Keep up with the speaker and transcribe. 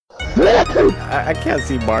I can't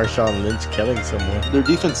see Marshawn Lynch killing someone. Their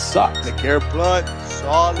defense sucks. LeGarrette Blunt,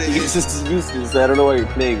 solid. It's just useless. I don't know why you're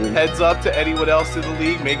playing with. Heads up to anyone else in the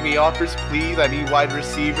league. Make me offers, please. I need wide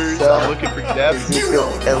receivers. I'm looking for depth.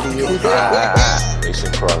 Elliott.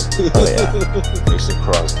 Mason Crosby. Oh yeah. Mason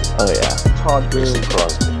Crosby. Oh yeah. Todd Mason Gurley.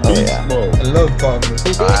 Crosby. Oh yeah. I love Todd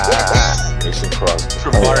Gurley. Mason Crosby.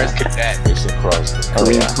 Travaris Cadet. Mason Crosby. Oh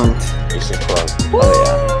Kareem yeah. Hunt. Mason Crosby.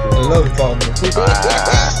 Oh I love Todd Gurley.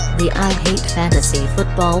 The I Hate Fantasy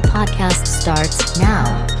Football podcast starts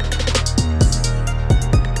now.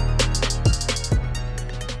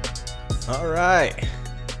 yeah. All right.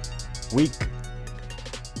 Week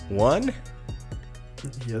 1.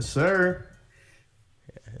 Yes, sir.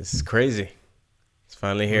 This is crazy. It's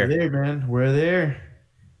finally We're here. there, man. We're there.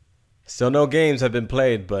 Still no games have been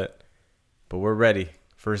played, but we're ready.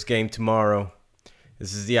 First game tomorrow.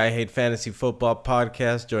 This is the I Hate Fantasy Football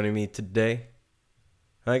podcast. Joining me today,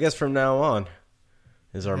 I guess from now on,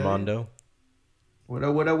 is Armando. What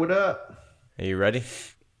up, what up, what up? Are you ready?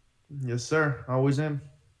 Yes, sir. Always am.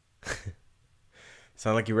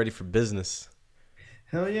 Sound like you're ready for business.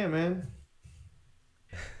 Hell yeah, man.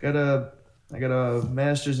 I got a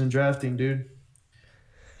master's in drafting, dude.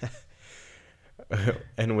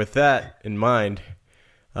 And with that in mind,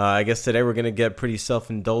 I guess today we're going to get pretty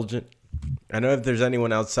self-indulgent. I know if there's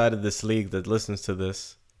anyone outside of this league that listens to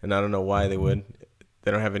this, and I don't know why they would.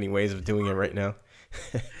 They don't have any ways of doing it right now.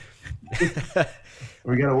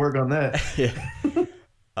 We got to work on that.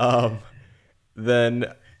 Yeah. Then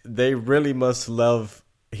they really must love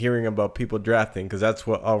hearing about people drafting, because that's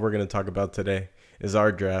what all we're going to talk about today is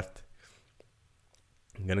our draft.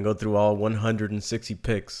 I'm going to go through all 160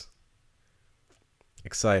 picks.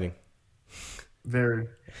 Exciting. Very.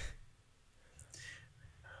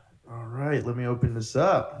 All right, let me open this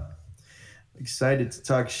up. Excited to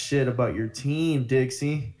talk shit about your team,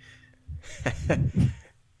 Dixie.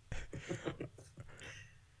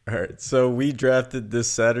 All right, so we drafted this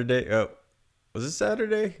Saturday. Oh, was it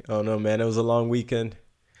Saturday? Oh, no, man. It was a long weekend.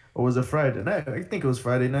 Or was it Friday night? I think it was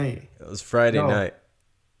Friday night. It was Friday No. night.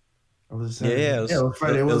 Or was it Yeah, Saturday? yeah. It was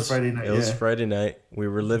Friday. It was Friday night. It was yeah. Friday night. We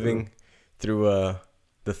were living through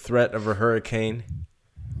the threat of a hurricane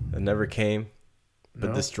that never came, but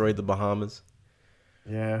No? destroyed the Bahamas.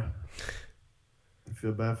 Yeah. I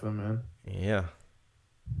feel bad for him, man. Yeah.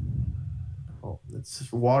 Oh, it's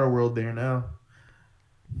just water world there now.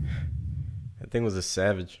 That thing was a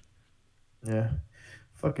savage. Yeah.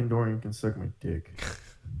 Fucking Dorian can suck my dick.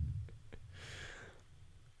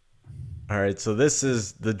 All right, so this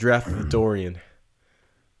is the draft of Dorian.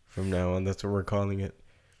 From now on, that's what we're calling it.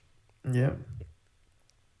 Yeah.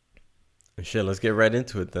 Shit, let's get right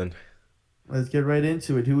into it then. Let's get right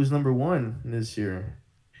into it. Who was number 1 this year?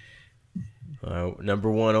 Number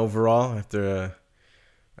 1 overall after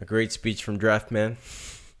a great speech from Draftman.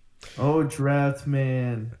 Oh, Draft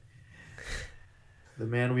Man. The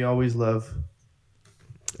man we always love.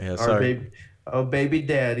 Yeah, Our sorry. baby, oh, baby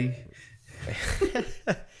daddy.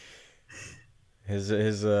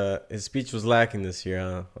 His speech was lacking this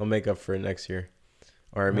year. I'll make up for it next year.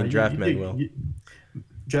 Or I mean, Draftman will.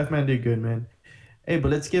 Draftman did good, man. Hey,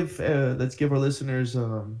 but let's give our listeners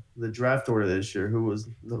the draft order this year. Who was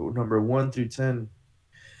number 1 through 10?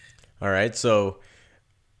 All right, so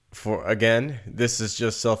this is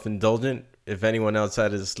just self-indulgent. If anyone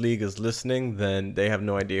outside of this league is listening, then they have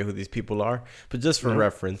no idea who these people are. But just for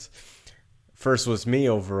reference, first was me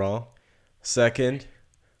overall. Second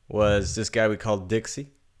was this guy we called Dixie.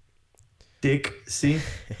 Dixie.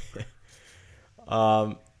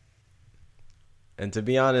 And to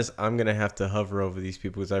be honest, I'm going to have to hover over these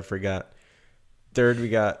people because I forgot. Third, we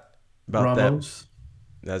got about Ramos.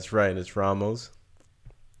 That's right. It's Ramos.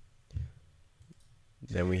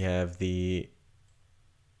 Then we have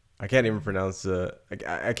I can't even pronounce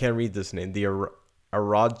I can't read this name. The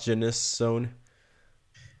Erogenous Zone.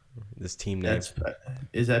 This team name.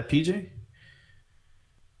 Is that PJ?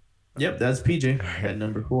 Yep, that's PJ at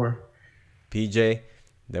number 4. PJ.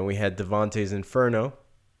 Then we had Devontae's Inferno.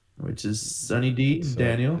 Which is Sunny D, So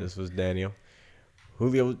Daniel. This was Daniel.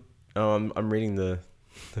 Julio. Oh, I'm reading the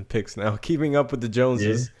picks now. Keeping up with the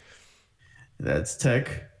Joneses. Yeah. That's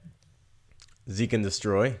Tech. Zeke and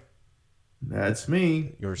Destroy. That's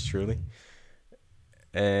me. Yours truly.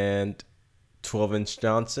 And 12-inch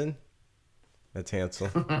Johnson. That's Hansel.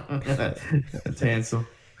 That's Hansel.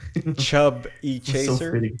 Chubb E. So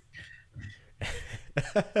Chaser. fitting.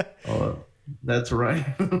 Oh, that's right.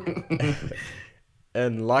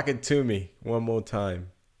 And Lock It To Me one more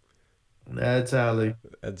time. That's Ali.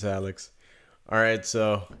 That's Alex. All right,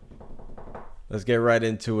 so let's get right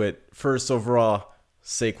into it. First overall,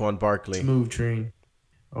 Saquon Barkley. Smooth train.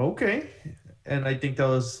 Okay, and I think that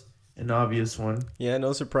was an obvious one. Yeah,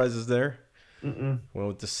 no surprises there. Mm-mm. Went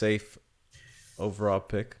with the safe overall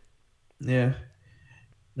pick. Yeah.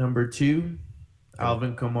 Number 2, And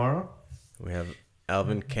Alvin Kamara. we have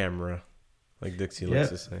Alvin Kamara, like Dixie likes Yep.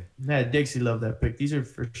 to say. Yeah, Dixie loved that pick. These are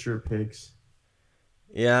for sure picks.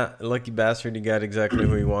 Yeah, lucky bastard, he got exactly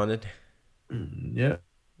who he wanted. Yeah.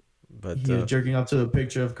 But He was jerking off to the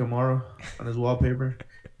picture of Kamara on his wallpaper,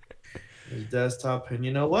 his desktop, and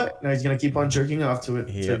you know what? Now he's gonna keep on jerking off to it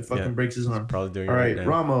until he fucking breaks his arm. probably doing All it right, right now.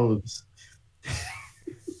 Ramos.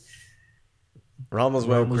 Ramos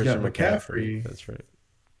went with Ramos Christian got McCaffrey. McCaffrey. That's right.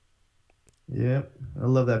 Yep, I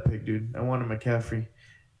love that pick, dude. I wanted McCaffrey,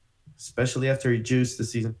 especially after he juiced the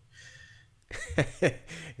season.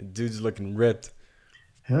 Dude's looking ripped.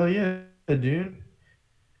 Hell yeah, dude.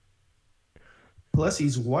 Plus,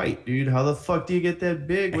 he's white, dude. How the fuck do you get that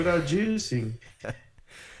big without juicing?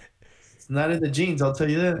 It's not in the genes, I'll tell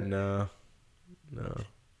you that. No.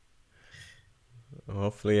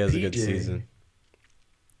 Hopefully he has a good PJ. season.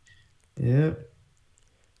 Yep.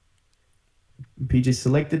 PJ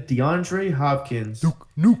selected DeAndre Hopkins.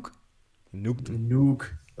 Nuked him. Nuke,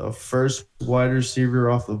 the first wide receiver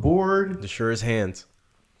off the board. The surest hands.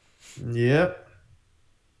 Yep.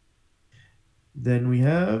 Then we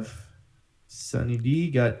have Sonny D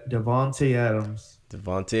got Devontae Adams.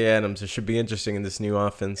 Devontae Adams. It should be interesting in this new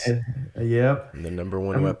offense. Yep. And the number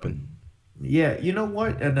one weapon. Yeah, you know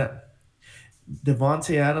what? And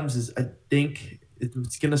Devontae Adams is, I think,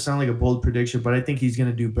 it's going to sound like a bold prediction, but I think he's going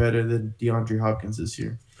to do better than DeAndre Hopkins this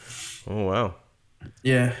year. Oh, wow.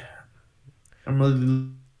 Yeah. I'm really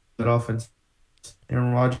that offense.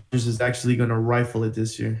 Aaron Rodgers is actually going to rifle it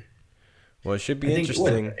this year. Well, it should be I think-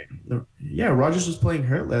 interesting. Yeah, Rodgers was playing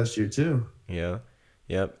hurt last year too. Yeah.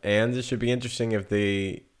 Yep. And it should be interesting if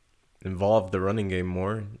they involve the running game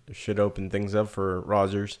more. It should open things up for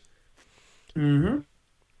Rodgers. Mm-hmm.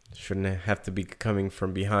 Shouldn't have to be coming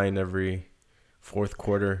from behind every fourth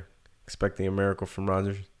quarter expecting a miracle from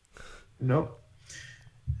Rodgers. Nope.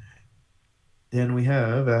 Then we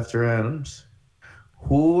have, after Adams,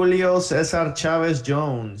 Julio Cesar Chavez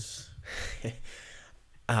Jones.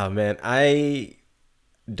 Ah, man. I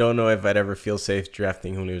don't know if I'd ever feel safe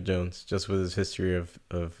drafting Julio Jones just with his history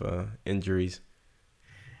of injuries.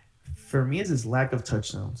 For me, it's his lack of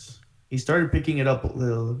touchdowns. He started picking it up a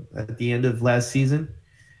little at the end of last season.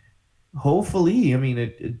 Hopefully, I mean,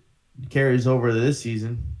 it carries over to this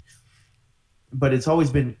season. But it's always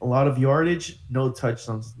been a lot of yardage, no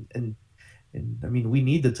touchdowns. And I mean, we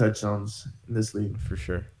need the touchdowns in this league. For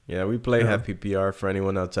sure. Yeah, we play Yeah. half PPR for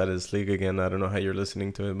anyone outside of this league. Again, I don't know how you're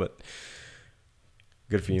listening to it, but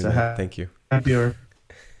good for you, It's a man. half- Thank you. Happier.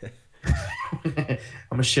 I'm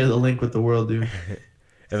gonna share the link with the world, dude.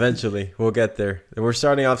 Eventually, we'll get there. We're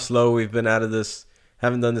starting off slow. We've been out of this,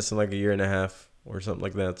 haven't done this in like a year and a half or something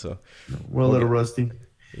like that. So, We're a little rusty.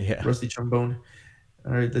 yeah. Rusty trombone.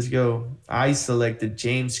 All right, let's go. I selected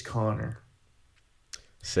James Conner.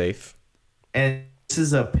 Safe. And this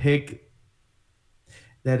is a pick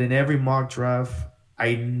that in every mock draft,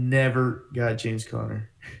 I never got James Conner.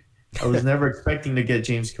 I was never expecting to get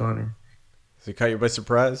James Conner. So, caught you by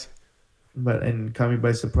surprise? And caught me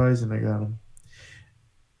by surprise, and I got him.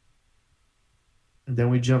 And then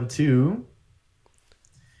we jump to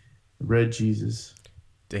Red Jesus.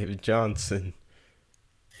 David Johnson.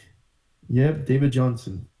 Yep, David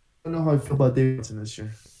Johnson. I don't know how I feel about David Johnson this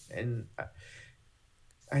year. And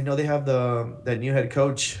I know they have that new head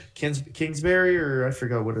coach, Kingsbury, or I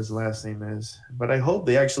forgot what his last name is. But I hope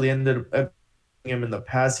they actually ended up putting him in the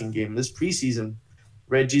passing game. This preseason,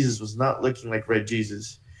 Red Jesus was not looking like Red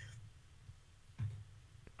Jesus.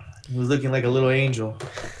 He was looking like a little angel.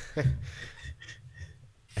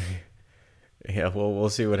 Yeah, well, we'll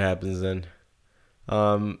see what happens then.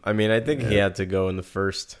 I mean, I think he had to go in the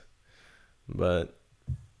first, but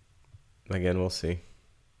again, we'll see.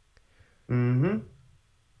 Mm-hmm.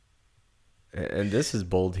 And this is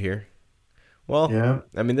bold here. Well, Yeah.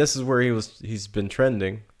 I mean, this is where he's been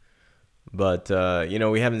trending, but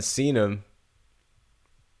we haven't seen him.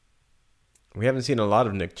 We haven't seen a lot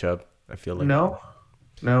of Nick Chubb, I feel like. No.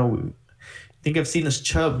 I think I've seen this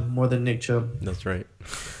Chubb more than Nick Chubb. That's right.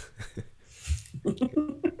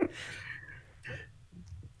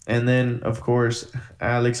 And then, of course,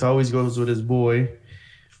 Alex always goes with his boy,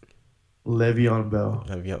 Le'Veon Bell.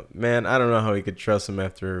 Man, I don't know how he could trust him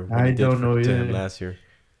after what I he did don't know to him either. last year.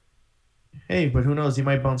 Hey, but who knows? He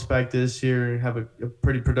might bounce back this year and have a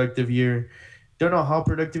pretty productive year. Don't know how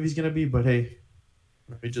productive he's gonna be, but hey,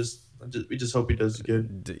 we just hope he does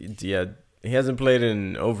good. Yeah, he hasn't played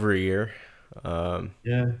in over a year.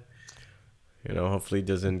 Yeah. Hopefully he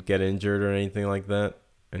doesn't get injured or anything like that.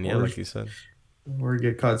 And yeah, Or- like you said, or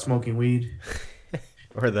get caught smoking weed.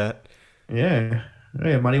 or that. Yeah.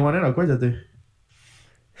 Hey, marihuana, acuérdate.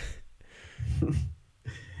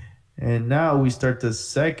 And now we start the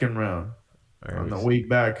second round All right, on the we way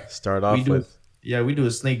back. start off do- with Yeah, we do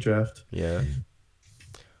a snake draft. yeah.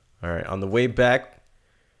 All right, on the way back,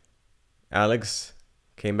 Alex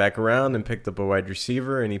came back around and picked up a wide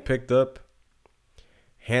receiver, and he picked up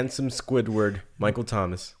handsome Squidward, Michael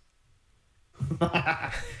Thomas.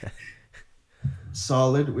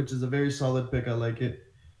 Solid, which is a very solid pick. I like it.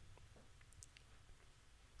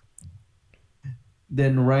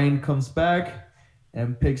 Then Ryan comes back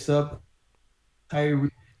and picks up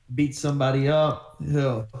Tyreek, beats somebody up.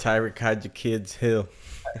 Hill. Tyreek, hide your kids, Hill.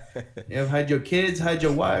 Yeah, hide your kids, hide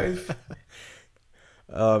your wife.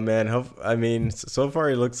 Oh man, I mean, so far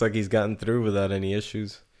he looks like he's gotten through without any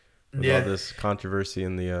issues with all this controversy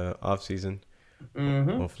in the off season.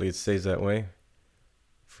 Mm-hmm. Hopefully it stays that way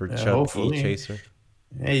for Yeah, Chuck hopefully. E. Chaser.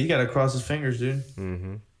 Hey, you gotta cross his fingers, dude.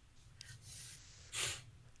 Mm-hmm.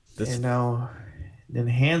 And now, then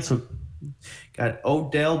Hansel got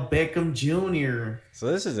Odell Beckham Jr. So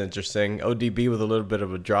this is interesting. ODB with a little bit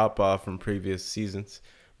of a drop off from previous seasons,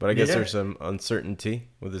 but I guess Yeah. there's some uncertainty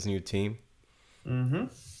with his new team. Mm-hmm.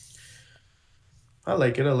 I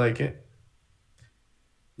like it. I like it.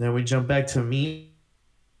 Then we jump back to me,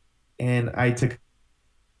 and I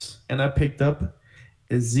picked up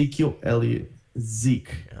Ezekiel Elliott.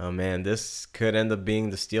 Zeke. Oh man, this could end up being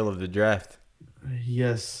the steal of the draft.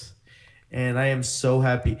 Yes. And I am so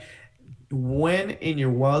happy. When in your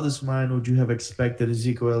wildest mind would you have expected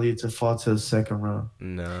Ezekiel Elliott to fall to the second round?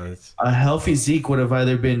 No, it's A healthy Zeke would have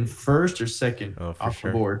either been first or second for off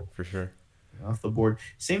sure. the board. For sure. Off the board.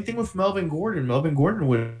 Same thing with Melvin Gordon. Melvin Gordon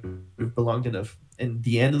would have belonged in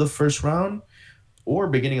the end of the first round or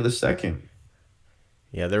beginning of the second.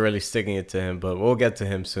 Yeah, they're really sticking it to him, but we'll get to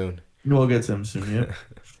him soon. We'll get to him soon, yeah.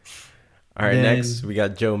 All right, Then- next we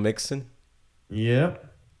got Joe Mixon. Yep.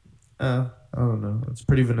 I don't know. It's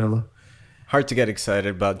pretty vanilla. Hard to get excited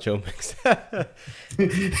about Joe Mixon.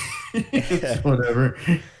 Whatever.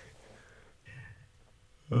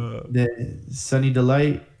 Then Sunny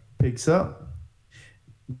Delight picks up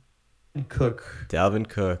Cook. Dalvin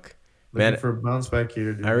Cook. Looking Man, for a bounce back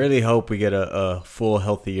here, dude. I really hope we get a full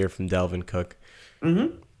healthy year from Dalvin Cook.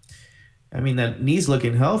 Mm-hmm. I mean, that knee's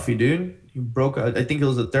looking healthy, dude. He broke out. I think it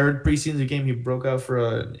was the third preseason game. He broke out for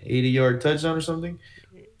an 80-yard touchdown or something.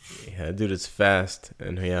 Yeah, dude, it's fast,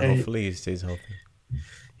 and yeah, Hey. hopefully he stays healthy.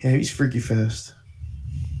 Yeah, he's freaky fast.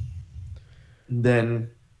 Then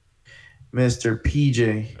Mr.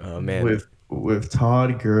 PJ Oh man, with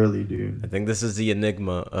Todd Gurley, dude. I think this is the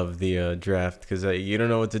enigma of the draft because you don't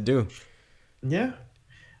know what to do. Yeah.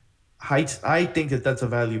 I think that's a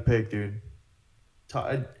value pick, dude.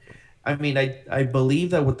 Todd, I mean, I believe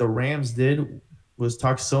that what the Rams did was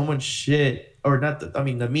talk so much shit, or not.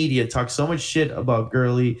 The media talked so much shit about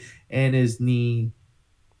Gurley and his knee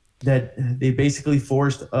that they basically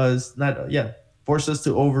forced us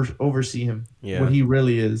to oversee him, Yeah. what he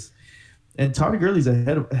really is. And Todd Gurley's a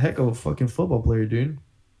heck of a fucking football player, dude.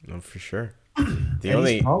 No, for sure. And The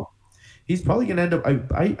only he's probably gonna end up.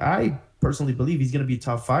 I personally believe he's gonna be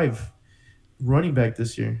top 5 running back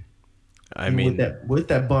this year. I mean, with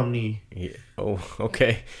that bum knee. yeah, oh,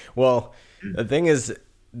 okay. Well, the thing is,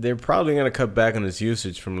 they're probably going to cut back on his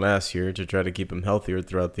usage from last year to try to keep him healthier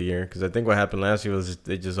throughout the year. Because I think what happened last year was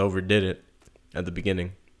they just overdid it at the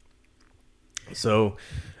beginning. So,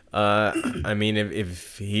 I mean,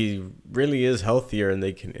 if he really is healthier and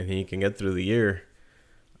he can get through the year,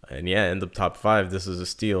 and yeah, end up top 5, this is a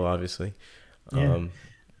steal, obviously. Yeah.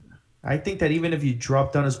 I think that even if you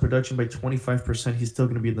drop down his production by 25%, he's still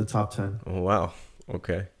going to be in the top 10. Oh, wow.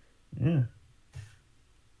 Okay. Yeah.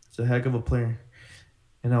 It's a heck of a player.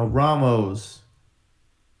 And now Ramos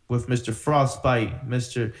with Mr. Frostbite,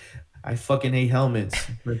 Mr. I fucking hate helmets.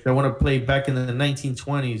 I want to play back in the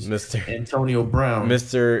 1920s. Mr. Antonio Brown.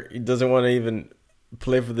 He doesn't want to even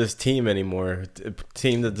play for this team anymore. A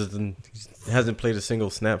team that hasn't played a single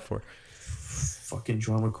snap for. Fucking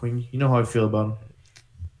drama queen. You know how I feel about him.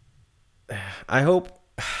 I hope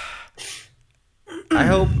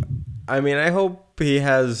he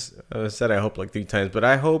has. I said I hope like 3 times, but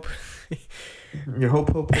I hope. Your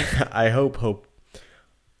hope. I hope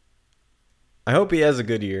he has a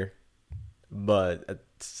good year, but at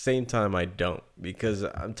the same time I don't, because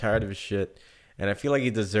I'm tired of his shit, and I feel like he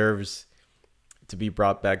deserves to be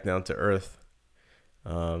brought back down to earth.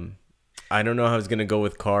 I don't know how it's gonna go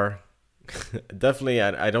with Carr. Definitely,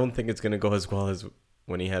 I don't think it's gonna go as well as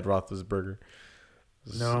when he had Roethlisberger.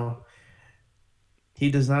 No. He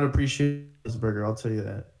does not appreciate Roethlisberger, I'll tell you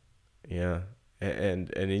that. Yeah.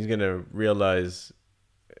 and he's gonna realize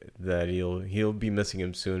that he'll be missing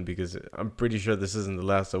him soon, because I'm pretty sure this isn't the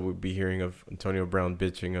last that we'll be hearing of Antonio Brown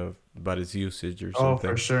bitching about his usage or something.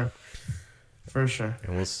 Oh, for sure.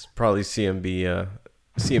 And we'll probably see him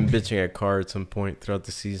bitching at Carr at some point throughout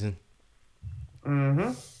the season.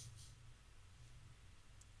 Mm-hmm.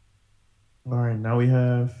 All right, now we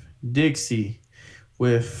have Dixie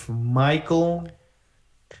with Michael,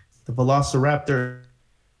 the Velociraptor.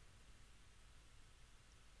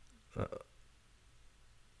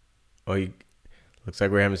 Looks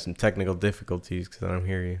like we're having some technical difficulties because I don't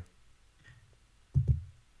hear you.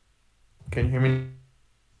 Can you hear me?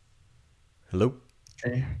 Hello?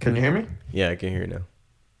 Can you hear me? Yeah, I can hear you now.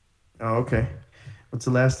 Oh, okay. What's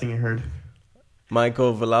the last thing you heard?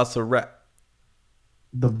 Michael Velociraptor.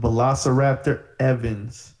 The Velociraptor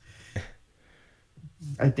Evans.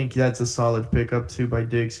 I think that's a solid pickup too by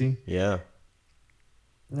Dixie. Yeah.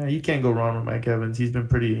 Yeah, you can't go wrong with Mike Evans. He's been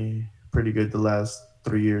pretty good the last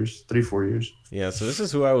 4 years. Yeah, so this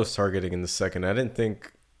is who I was targeting in the second. I didn't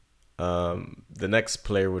think the next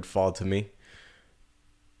player would fall to me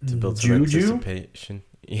to build some anticipation.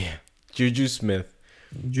 Yeah, Juju Smith.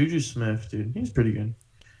 Juju Smith, dude. He's pretty good.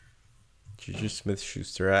 Juju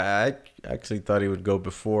Smith-Schuster. I actually thought he would go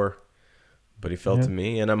before, but he fell to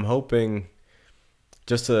me. And I'm hoping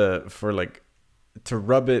just to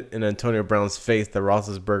rub it in Antonio Brown's face that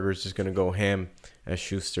Roethlisberger is just going to go ham as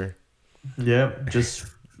Schuster. Yep, just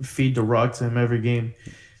feed the rock to him every game.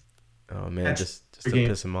 Oh, man, just to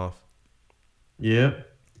piss him off. Yep.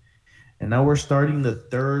 And now we're starting the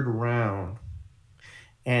third round.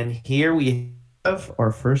 And here we have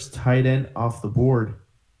our first tight end off the board,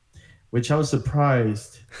 which I was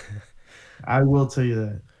surprised. I will tell you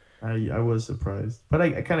that. I was surprised. But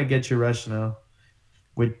I kind of get your rationale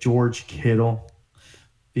with George Kittle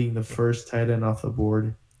being the first tight end off the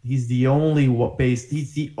board. He's the only offense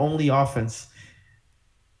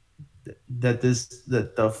that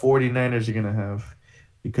the 49ers are going to have,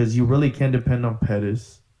 because you really can't depend on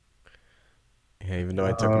Pettis. Yeah, even though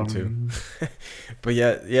I took him too. But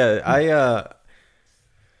yeah,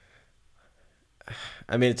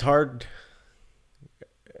 I mean, it's hard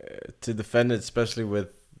to defend it, especially with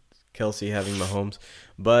Kelsey having Mahomes.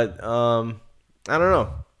 But I don't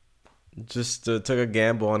know. Just took a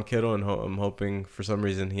gamble on Kittle, and I'm hoping for some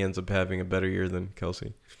reason he ends up having a better year than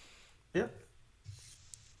Kelsey. Yeah.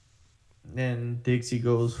 And Dixie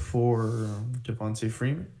goes for Devontae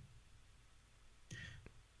Freeman.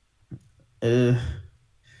 That's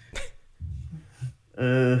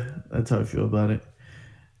how I feel about it.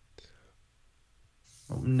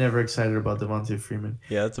 I'm never excited about Devontae Freeman.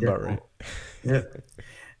 Yeah, that's about right. Yeah.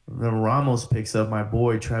 Then Ramos picks up my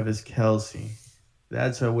boy Travis Kelce.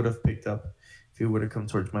 That's who I would have picked up if he would have come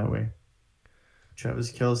towards my way. Travis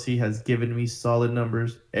Kelce has given me solid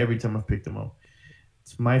numbers every time I've picked him up.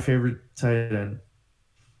 It's my favorite tight end.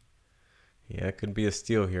 Yeah, it could be a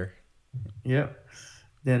steal here. Yeah.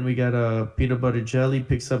 Then we got Peanut Butter Jelly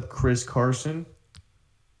picks up Chris Carson.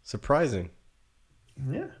 Surprising.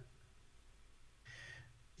 Yeah.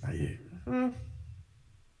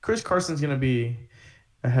 Chris Carson's going to be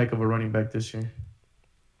a heck of a running back this year.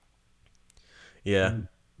 Yeah.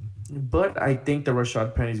 But I think the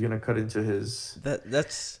Rashad Penny's going to cut into his...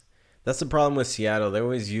 That's the problem with Seattle. They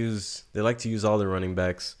like to use all their running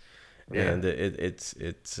backs, and it's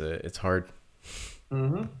hard.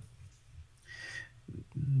 Mm-hmm.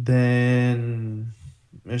 Then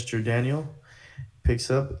Mr. Daniel picks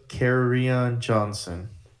up Kerryon Johnson.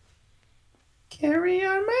 Carry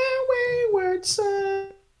on my wayward son.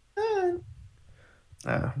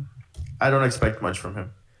 I don't expect much from him.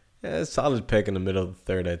 Yeah, a solid pick in the middle of the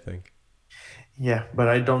third, I think. Yeah, but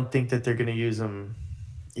I don't think that they're going to use him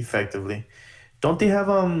effectively. Don't they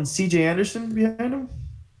have C.J. Anderson behind him?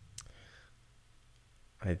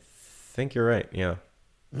 I think you're right, yeah.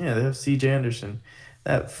 Yeah, they have C.J. Anderson.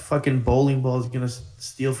 That fucking bowling ball is going to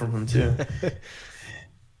steal from him, too.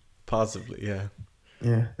 Possibly, yeah.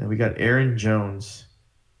 Yeah, then we got Aaron Jones.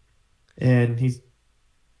 And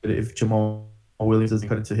if Jamal Williams doesn't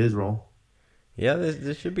cut into his role. Yeah,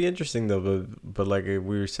 this should be interesting, though. But like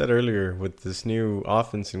we said earlier, with this new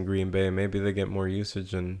offense in Green Bay, maybe they get more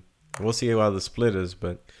usage, and we'll see how the split is,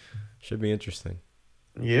 but should be interesting.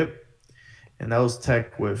 Yep. And that was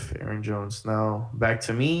Tech with Aaron Jones. Now, back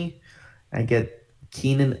to me. I get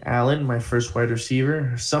Keenan Allen, my first wide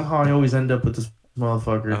receiver. Somehow I always end up with this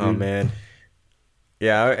motherfucker, Oh, dude. man.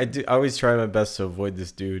 Yeah, I always try my best to avoid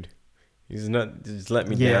this dude. He's not just let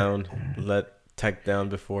me down, let Tech down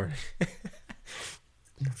before.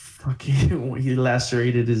 Fucking, he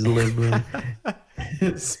lacerated his lip, man.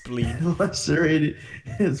 Spleen. Lacerated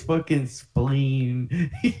his fucking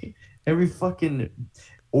spleen. Every fucking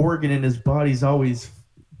organ in his body's always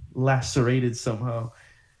lacerated somehow.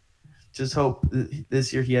 Just hope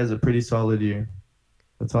this year he has a pretty solid year.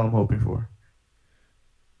 That's all I'm hoping for.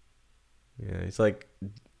 Yeah, he's like,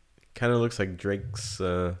 kind of looks like Drake's.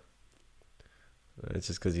 It's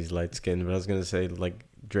just because he's light skinned, but I was gonna say like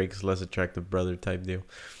Drake's less attractive brother type deal.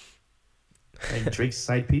 And Drake's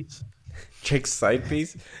side piece. Drake's side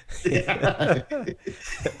piece.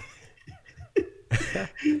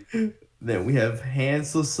 Then we have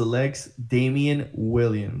Hansel selects Damian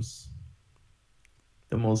Williams,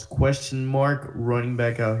 the most question mark running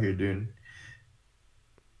back out here, dude.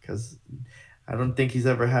 Because I don't think he's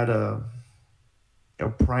ever had a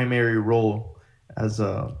primary role as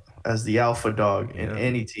the alpha dog in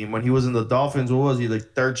any team. When he was in the Dolphins, what was he,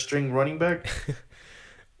 like third string running back?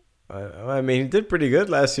 I mean, he did pretty good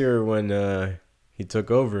last year when he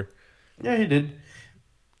took over. Yeah, he did.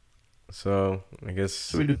 So I guess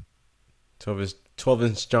So we do.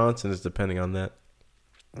 12-inch Johnson is depending on that.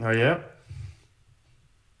 Oh yeah.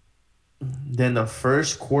 Then the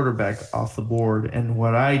first quarterback off the board, and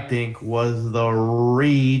what I think was the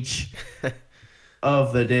reach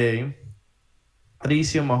of the day,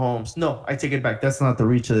 Patricio Mahomes. No, I take it back. That's not the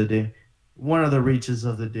reach of the day. One of the reaches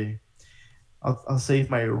of the day. I'll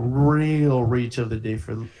save my real reach of the day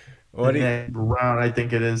for the next round. I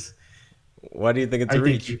think it is. Why do you think it's a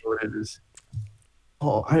reach? I think you know what it is.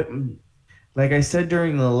 Oh, like I said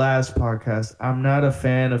during the last podcast, I'm not a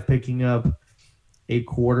fan of picking up a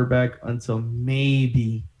quarterback until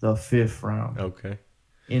maybe the 5th round. Okay.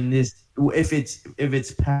 In this, if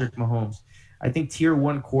it's Patrick Mahomes, I think tier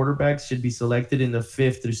 1 quarterbacks should be selected in the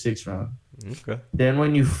 5th through 6th round. Okay. Then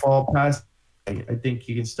when you fall past, I think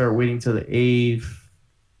you can start waiting till the 8th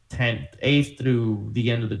through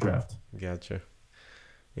the end of the draft. Gotcha.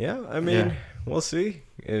 Yeah, I mean, we'll see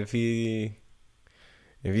if he's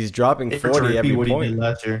dropping 40 every what point. He did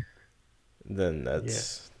last year. Then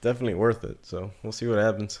that's definitely worth it. So we'll see what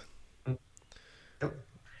happens. Yep.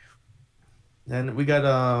 Then we got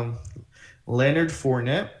Leonard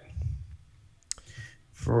Fournette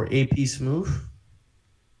for AP Smooth.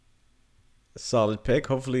 Solid pick.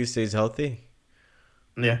 Hopefully he stays healthy.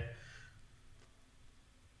 Yeah.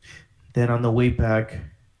 Then on the way back,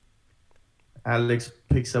 Alex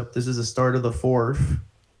picks up, this is the start of the 4th,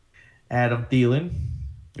 Adam Thielen,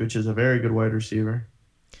 which is a very good wide receiver.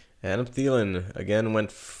 Adam Thielen, again,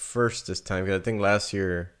 went first this time. Because I think last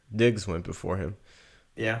year Diggs went before him.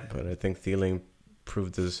 Yeah. But I think Thielen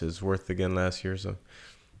proved his worth again last year. So.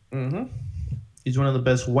 He's one of the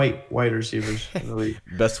best white wide receivers in the league.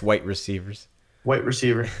 Best white receivers. White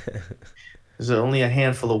receiver. There's only a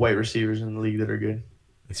handful of white receivers in the league that are good.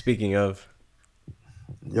 Speaking of.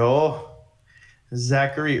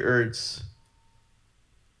 Zachary Ertz.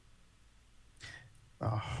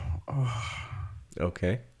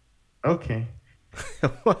 Okay. Okay.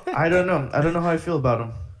 I don't know. I don't know how I feel about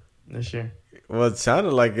him this year. Well, it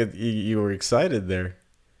sounded like you were excited there.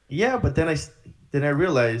 Yeah, but then I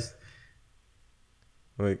realized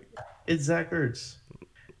Like, it's Zach Ertz.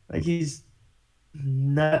 Like, he's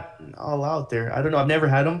not all out there. I don't know. I've never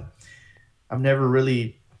had him. I've never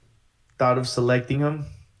really thought of selecting him.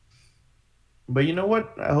 But you know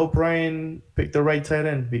what? I hope Ryan picked the right tight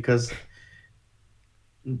end, because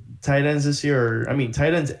tight ends this year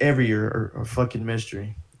tight ends every year are fucking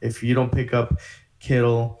mystery. If you don't pick up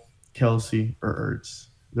Kittle, Kelsey, or Ertz,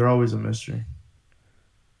 they're always a mystery.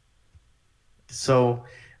 So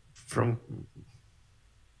from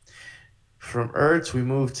Ertz, we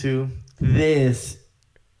move to this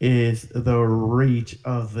is the reach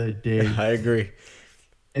of the day. I agree.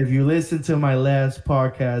 If you listen to my last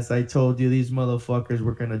podcast, I told you these motherfuckers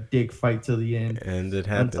were going to dick fight till the end. And it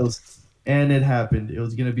happened. And it happened. It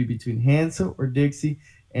was going to be between Hansel or Dixie,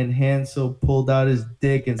 and Hansel pulled out his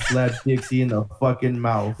dick and slapped Dixie in the fucking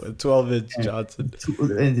mouth. 12-inch Johnson.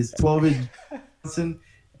 And his 12-inch Johnson,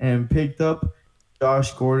 and picked up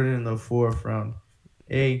Josh Gordon in the 4th round.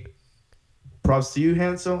 Hey, props to you,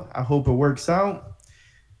 Hansel. I hope it works out.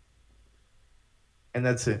 And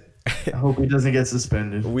that's it. I hope he doesn't get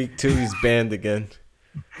suspended. Week 2, he's banned again.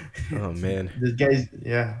 Oh, man. This guy's,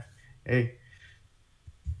 yeah. Hey,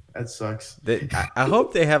 that sucks. I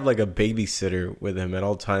hope they have like a babysitter with him at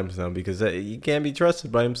all times now, because he can't be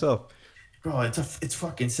trusted by himself. Bro, it's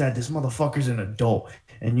fucking sad. This motherfucker's an adult,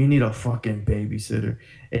 and you need a fucking babysitter.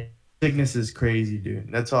 Sickness is crazy,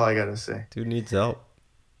 dude. That's all I gotta say. Dude needs help.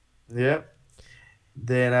 Yep.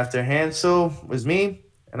 Then after Hansel was me,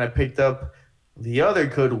 and I picked up the other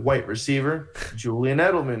good white receiver, Julian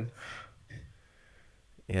Edelman.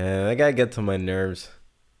 Yeah, that guy gets on my nerves.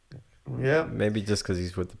 Yeah. Maybe just because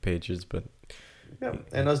he's with the Patriots, but Yeah.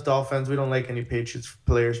 And us Dolphins, we don't like any Patriots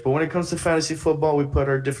players. But when it comes to fantasy football, we put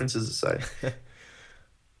our differences aside.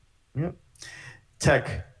 Yep.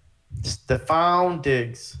 Tech. Stephon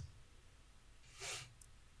Diggs.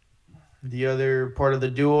 The other part of the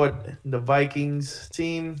duo, the Vikings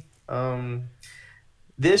team.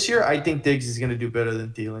 This year, I think Diggs is going to do better than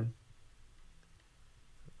Thielen.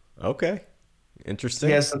 okay. Interesting.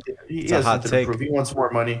 He has something, he It's a has hot something take. to prove. He wants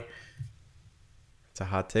more money. It's a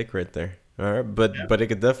hot take right there. All right, but it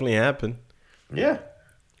could definitely happen. Yeah.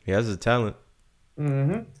 He has the talent.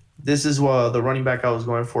 Mm-hmm. This is the running back I was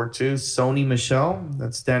going for too. Sony Michel.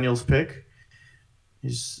 That's Daniel's pick.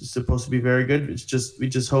 He's supposed to be very good. We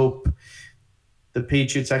just hope the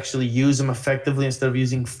Patriots actually use him effectively instead of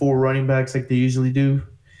using 4 running backs like they usually do.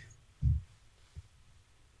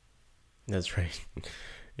 That's right.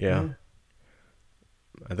 Yeah.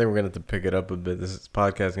 I think we're gonna have to pick it up a bit. This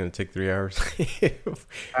podcast is gonna take 3 hours.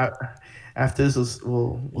 After this,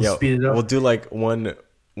 we'll Yo, speed it up. We'll do like one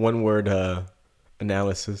word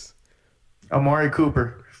analysis. Amari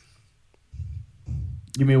Cooper.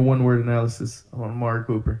 Give me a 1-word analysis on Amari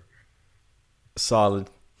Cooper. Solid.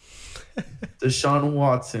 Deshaun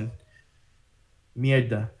Watson.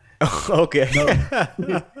 Mierda. Okay.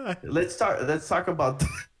 Let's talk about.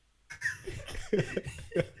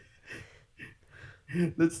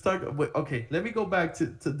 Okay, let me go back to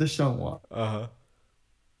Deshaun Watson. Uh-huh.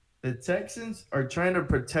 The Texans are trying to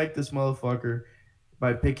protect this motherfucker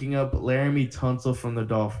by picking up Laramie Tunsil from the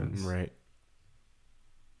Dolphins. Right.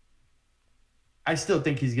 I still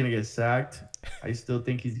think he's going to get sacked. I still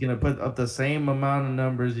think he's going to put up the same amount of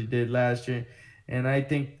numbers he did last year. And I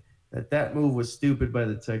think that move was stupid by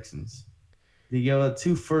the Texans. They gave out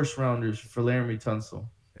 2 first-rounders for Laramie Tunsil.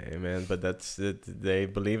 Hey, man, but that's it. They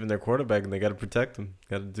believe in their quarterback, and they got to protect him.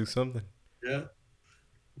 Got to do something. Yeah.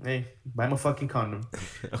 Hey, buy him a fucking condom.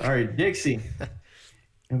 All right, Dixie.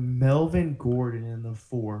 And Melvin Gordon in the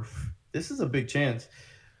 4th. This is a big chance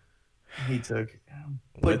he took.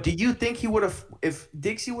 But do you think he would have, if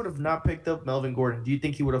Dixie would have not picked up Melvin Gordon, do you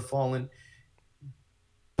think he would have fallen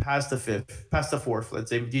past the 5th, past the 4th, let's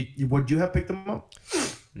say? Would you have picked him up?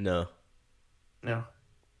 No. No.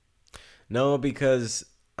 No, because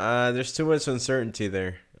there's too much uncertainty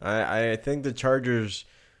there. I think the Chargers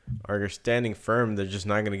are standing firm. They're just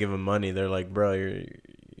not going to give him money. They're like, bro,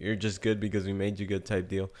 you're just good because we made you good type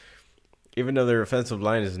deal. Even though their offensive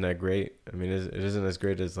line isn't that great. I mean, it isn't as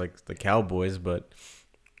great as like the Cowboys, but.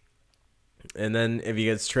 And then if he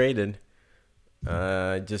gets traded,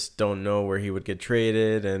 I just don't know where he would get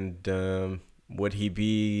traded, and would he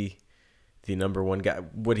be the number 1 guy?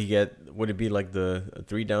 Would it be like a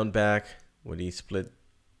 3-down back? Would he split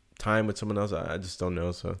time with someone else? I just don't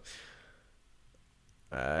know. So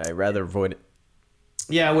I'd rather avoid it.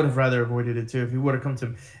 Yeah, I would have rather avoided it too. If he would have come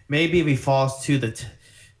to, maybe if he falls to the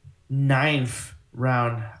 9th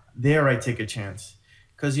round, there I take a chance.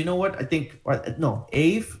 Because you know what? I think, I think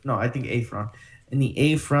 8th round. In the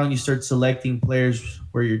 8th round, you start selecting players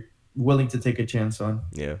where you're willing to take a chance on.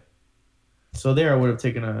 Yeah. So there I would have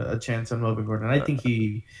taken a chance on Melvin Gordon. I think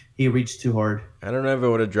he reached too hard. I don't know if it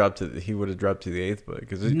would have dropped to he would have dropped to the 8th, but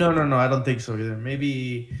because No, I don't think so either.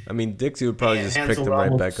 Maybe. I mean, Dixie would probably just pick Hansel them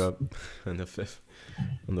right Ramos. back up in the 5th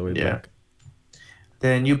on the way back.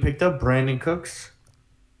 Then you picked up Brandon Cooks,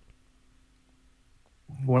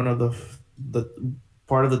 one of the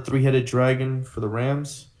part of the 3-headed dragon for the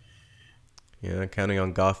Rams. Yeah, counting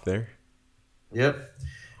on Goff there, Yep.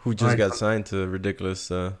 who just got signed to a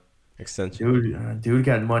ridiculous extension. Dude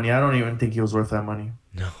got money. I don't even think he was worth that money.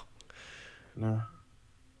 No. I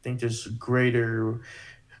think there's greater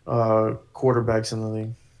quarterbacks in the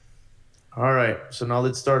league. All right, so now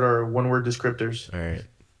let's start our 1-word descriptors. All right.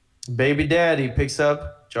 Baby daddy picks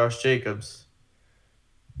up Josh Jacobs.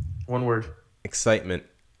 1 word. Excitement.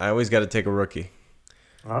 I always got to take a rookie.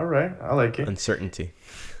 All right, I like it. Uncertainty.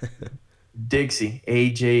 Dixie,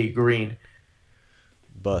 AJ Green.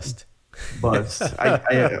 Bust. Bust.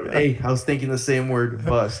 I was thinking the same word,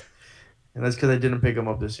 bust. And that's because I didn't pick him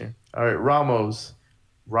up this year. All right, Ramos,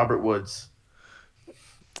 Robert Woods.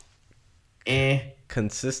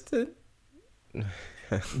 Consistent?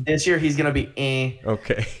 This year he's going to be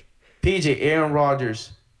Okay. PJ, Aaron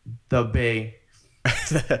Rodgers, the Bay.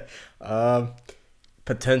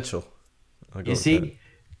 Potential. I'll go You with see,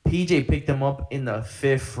 PJ picked him up in the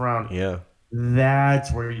 5th round. that. Yeah.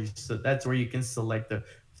 That's where you can select the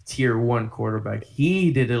tier 1 quarterback.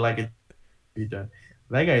 He did it like it be done.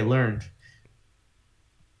 That guy learned.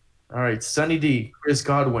 All right, Sonny D, Chris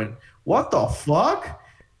Godwin. What the fuck?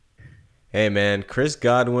 Hey, man, Chris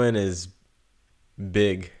Godwin is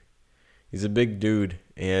big. He's a big dude,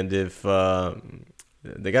 and if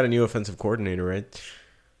they got a new offensive coordinator, right?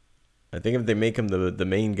 I think if they make him the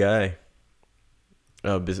main guy,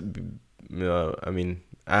 I mean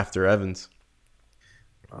after Evans,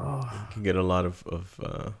 he can get a lot of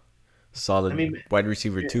solid wide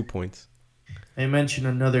receiver 2 points. I mentioned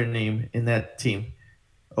another name in that team,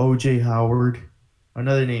 O.J. Howard.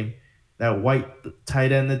 Another name, that white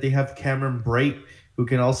tight end that they have, Cameron Brate, who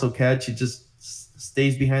can also catch. He just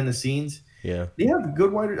stays behind the scenes. Yeah, they have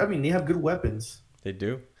good they have good weapons. They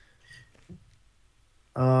do.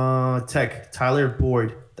 Tech, Tyler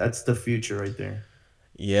Boyd. That's the future right there.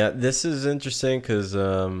 Yeah, this is interesting because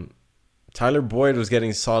Tyler Boyd was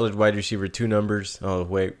getting solid wide receiver 2 numbers. Oh,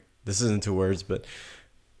 wait. This isn't 2 words, but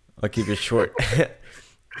I'll keep it short.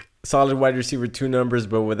 Solid wide receiver 2 numbers,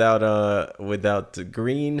 but without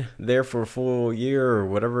Green there for a full year or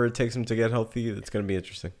whatever it takes him to get healthy, it's going to be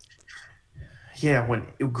interesting. Yeah, when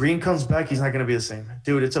Green comes back, he's not going to be the same.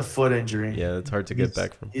 Dude, it's a foot injury. Yeah, it's hard to get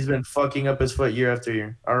back from. He's been fucking up his foot year after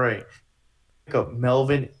year. All right. Pick up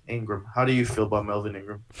Melvin Ingram. How do you feel about Melvin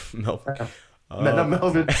Ingram? Not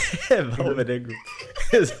Melvin. Melvin Ingram.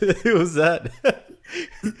 Who's that?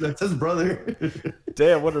 That's his brother.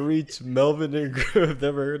 Damn, what a reach. Melvin Ingram. I've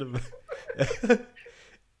never heard of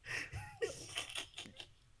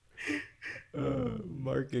him.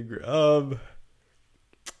 Mark Ingram.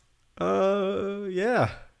 Yeah.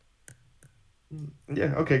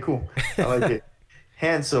 Yeah, okay, cool. I like it.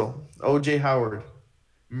 Hansel, O.J. Howard,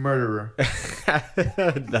 murderer.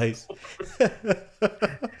 Nice.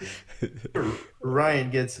 Ryan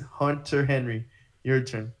gets Hunter Henry. Your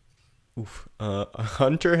turn. Oof.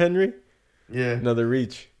 Hunter Henry? Yeah. Another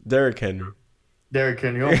reach. Derrick Henry. Derrick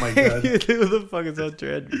Henry. Oh my god. Who the fuck is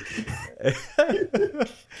Hunter Henry?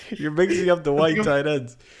 You're mixing up the white tight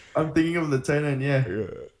ends. I'm thinking of the tight end, yeah.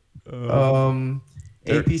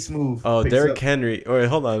 AP Smooth. Oh, Derrick Henry. Wait,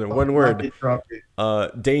 hold on. One word. Drop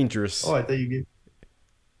it. Dangerous. Oh, I thought you gave.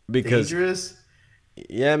 Because dangerous?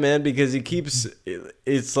 Yeah, man, because he keeps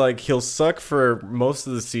it's like he'll suck for most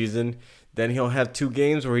of the season, then he'll have 2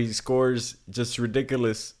 games where he scores just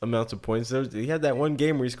ridiculous amounts of points. He had that one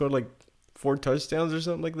game where he scored like 4 touchdowns or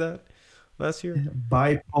something like that last year.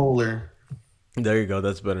 Bipolar. There you go,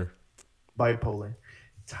 that's better. Bipolar.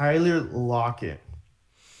 Tyler Lockett.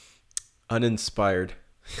 Uninspired.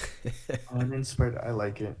 Uninspired. I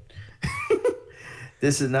like it.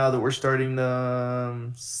 This is now that we're starting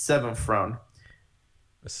the 7th round.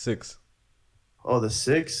 6. Oh, the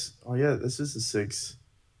 6? Oh, yeah, this is the 6.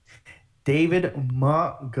 David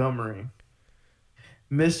Montgomery.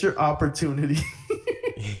 Mr. Opportunity.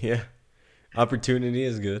 Yeah. Opportunity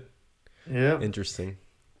is good. Yeah. Interesting.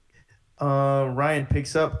 Ryan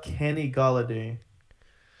picks up Kenny Galladay.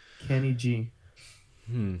 Kenny G.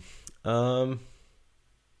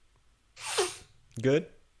 Good.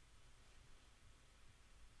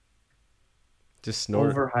 Just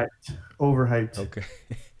snort. Overhyped. Okay.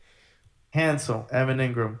 Hansel, Evan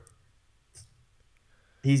Ingram.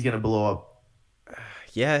 He's gonna blow up.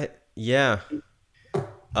 Yeah. Yeah,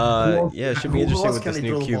 it should be interesting with this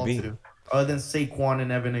new QB. Other than Saquon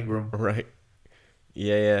and Evan Ingram. Right.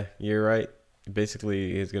 Yeah, you're right.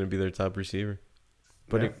 Basically, he's going to be their top receiver.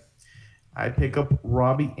 But yeah. I pick up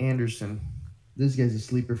Robbie Anderson. This guy's a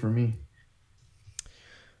sleeper for me.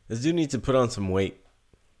 This dude needs to put on some weight.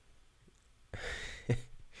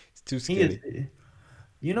 He's too skinny.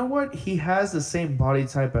 You know what? He has the same body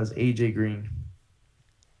type as AJ Green.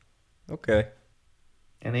 Okay.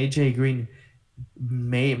 And AJ Green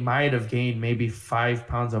might have gained maybe 5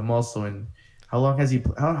 pounds of muscle. And how long has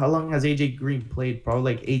how long has AJ Green played?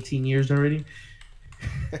 Probably like 18 years already.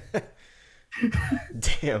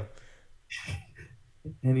 Damn.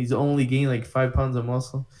 And he's only gained like 5 pounds of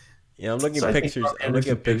muscle. Yeah, I'm looking at pictures. I'm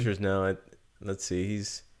looking at pictures now. Let's see.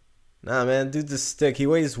 Man, dude's a stick. He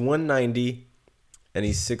weighs 190 and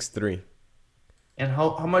he's 6'3". And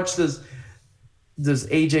how much does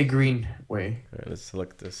AJ Green weigh? All right, let's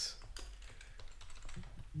select this.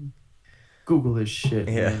 Google this shit.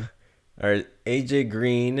 Yeah. Man. All right, AJ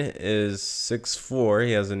Green is 6'4".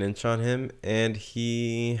 He has an inch on him, and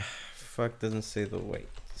he doesn't say the weight.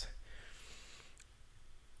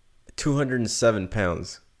 207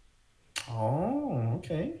 pounds. Oh,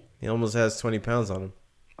 okay. He almost has 20 pounds on him.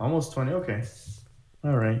 Almost 20. Okay.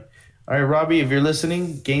 All right, Robbie, if you're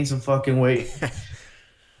listening, gain some fucking weight.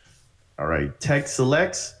 All right, Tech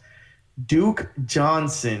selects Duke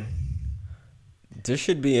Johnson. This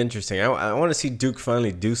should be interesting. I want to see Duke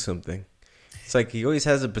finally do something. It's like he always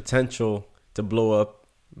has the potential to blow up,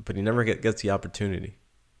 but he never gets the opportunity.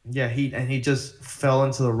 Yeah, he just fell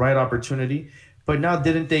into the right opportunity. But now,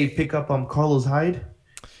 didn't they pick up Carlos Hyde?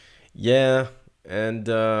 Yeah, and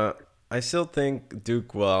I still think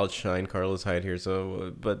Duke will outshine Carlos Hyde here.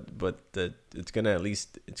 So, but it's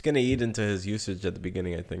gonna eat into his usage at the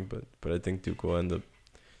beginning, I think. But I think Duke will end up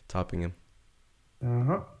topping him.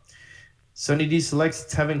 Uh-huh. Sonny D selects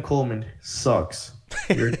Tevin Coleman. Sucks.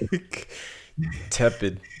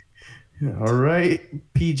 Tepid. All right.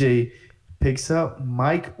 PJ picks up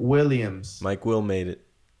Mike Williams. Mike Will made it.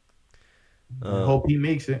 I hope he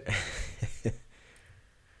makes it.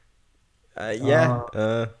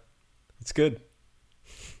 It's good.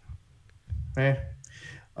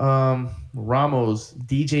 Ramos,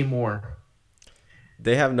 DJ Moore.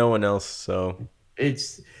 They have no one else, so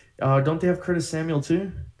It's don't they have Curtis Samuel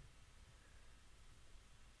too?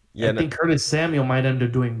 yeah, I think Curtis Samuel might end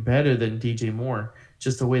up doing better than DJ Moore,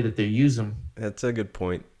 just the way that they use him. that's a good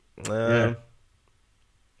point. Yeah.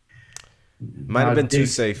 Might have been too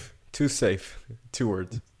Dix- safe. Too safe. 2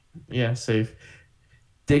 words. Yeah, safe.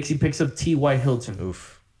 Dixie picks up T.Y. Hilton.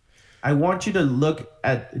 Oof. I want you to look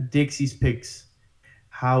at Dixie's picks,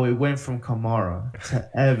 how it went from Kamara to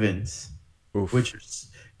Evans, Oof. which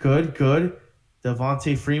is good.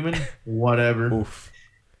 Devontae Freeman, whatever. Oof.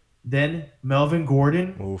 Then Melvin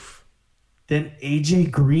Gordon, Oof. then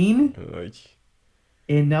AJ Green, Ay.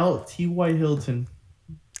 and now T.Y. Hilton.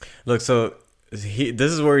 Look, so this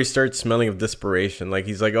is where he starts smelling of desperation. Like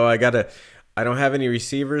he's like, "Oh, I don't have any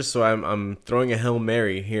receivers, so I'm throwing a Hail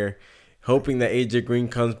Mary here, hoping that AJ Green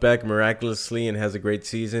comes back miraculously and has a great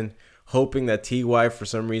season, hoping that TY for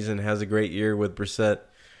some reason has a great year with Brissett."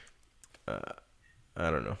 I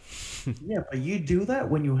don't know. Yeah, but you do that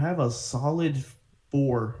when you have a solid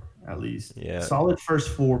 4 at least. Yeah. Solid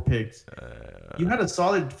first 4 picks. You had a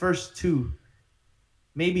solid first 2,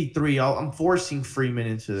 maybe 3. I'm forcing Freeman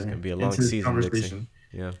into It's gonna be a long into this season, Dixie.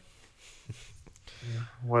 Yeah.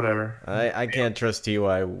 Whatever. I can't trust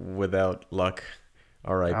TY without luck.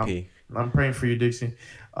 R.I.P. I'm praying for you, Dixie.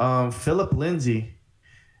 Philip Lindsay.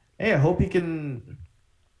 Hey, I hope he can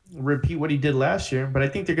repeat what he did last year, but I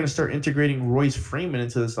think they're going to start integrating Royce Freeman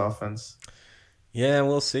into this offense. Yeah,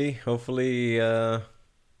 we'll see. Hopefully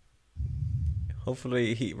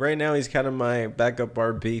he right now he's kind of my backup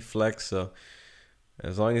RB flex, so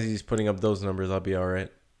as long as he's putting up those numbers, I'll be all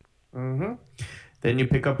right. Mm-hmm. Then you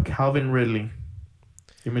pick up Calvin Ridley.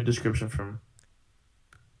 Give me a description from him.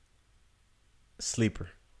 Sleeper.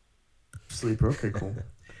 Sleeper. Okay, cool.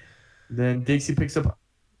 Then Dixie picks up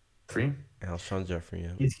Free. Alshon Jeffrey,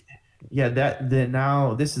 yeah.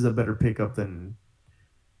 Now this is a better pickup than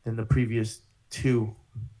the previous 2.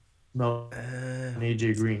 No, and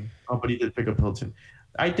AJ Green. Oh, but he did pick up Hilton.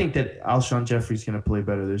 I think that Alshon Jeffrey's going to play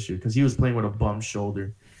better this year because he was playing with a bum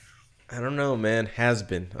shoulder. I don't know, man. Has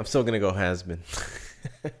been. I'm still gonna go has been.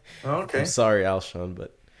 Okay. I'm sorry, Alshon,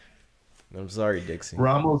 but I'm sorry, Dixie.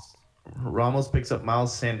 Ramos picks up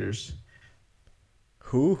Miles Sanders.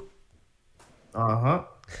 Who? Uh-huh.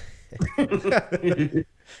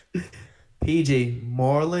 PJ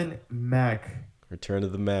Marlon Mack. Return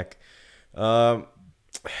of the Mac.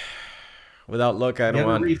 Without luck, I Get don't a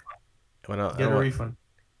want. refund. Get a refund.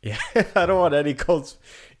 Yeah, I don't want any Colts.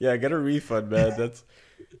 Yeah, get a refund, man.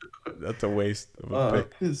 That's a waste of a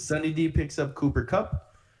pick. Sunny D picks up Cooper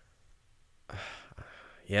Kupp.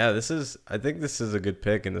 Yeah, I think this is a good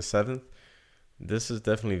pick in the 7th. This is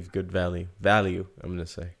definitely good value. Value, I'm gonna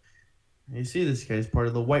say. You see, this guy's part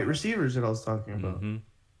of the white receivers that I was talking about. Mm-hmm.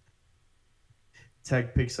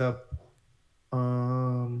 Tech picks up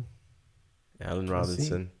Allen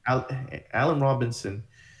Robinson. Allen Robinson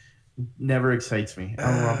never excites me.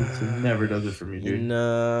 Allen Robinson never does it for me, dude.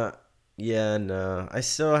 Nah. I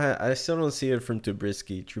still don't see it from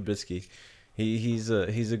Trubisky. He's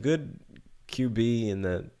a good QB in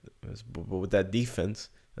that, but with that defense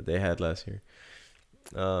that they had last year.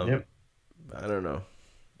 Yep. I don't know.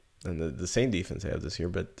 And the same defense they have this year,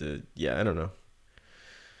 but I don't know.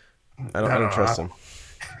 I don't trust him.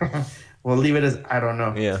 We'll leave it as I don't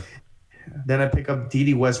know. Yeah. Then I pick up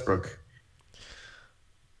D.D. Westbrook.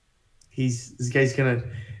 This guy's gonna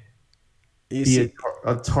be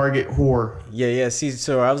a target whore. Yeah. See,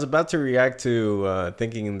 so I was about to react to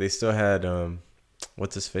thinking they still had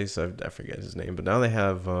what's his face? I forget his name, but now they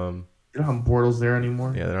have They don't have Bortles there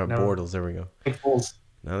anymore. yeah, they don't have Bortles. There we go. Nick Foles.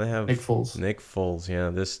 Now they have Nick Foles. Nick Foles.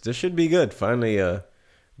 Yeah, this should be good. Finally,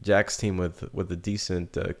 Jack's team with a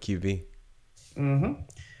decent QB. Mm-hmm.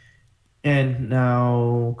 And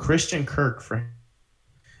now Christian Kirk for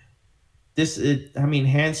this.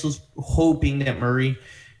 Hansel's hoping that Murray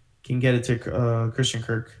can get it to Christian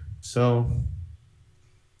Kirk. So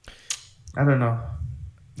I don't know.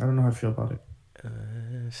 I don't know how I feel about it.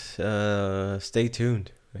 Stay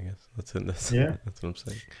tuned. I guess that's it. That's, Yeah. that's what I'm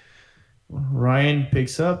saying. Ryan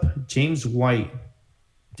picks up James White.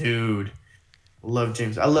 Dude, love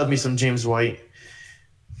James. I love me some James White.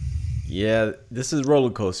 Yeah, this is roller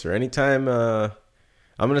coaster. Anytime, I'm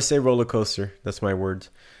gonna say roller coaster. That's my words.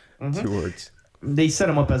 Mhm. 2 words. They set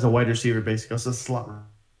him up as a wide receiver, basically. It's a slot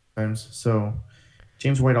times. So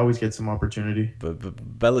James White always gets some opportunity. But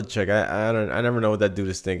Belichick, I never know what that dude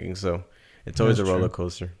is thinking. So it's always That's a roller true.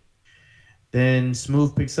 coaster. Then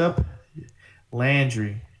Smooth picks up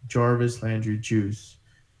Landry, Jarvis Landry Juice.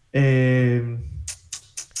 Um,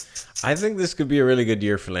 I think this could be a really good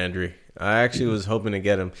year for Landry. I actually was hoping to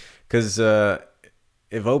get him because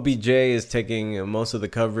if OBJ is taking most of the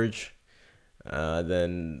coverage,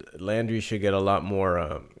 then Landry should get a lot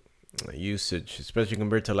more usage, especially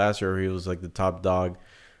compared to last year where he was like the top dog.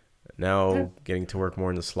 Now getting to work more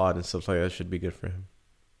in the slot and stuff like that should be good for him.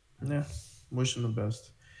 yeah, wish him the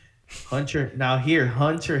best. Hunter Henry.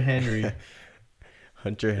 Hunter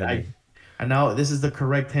Henry, I know this is the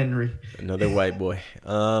correct Henry. another white boy.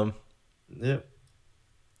 Yep.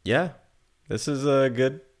 Yeah, this is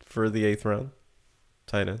good for the 8th round.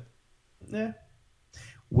 Tight end. Yeah.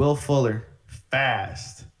 Will Fuller,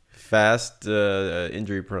 fast. Fast,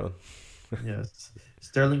 injury prone. Yes.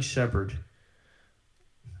 Sterling Shepard,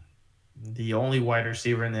 the only wide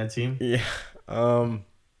receiver in that team, Yeah. other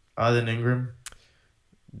than Ingram.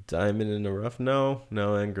 Diamond in the rough. No,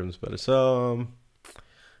 Ingram's better. So,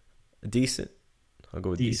 decent. I'll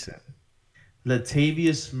go with decent.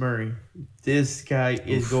 Latavius Murray. This guy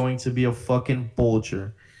is going to be a fucking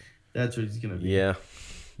vulture. That's what he's gonna be. Yeah,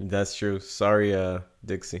 that's true. Sorry,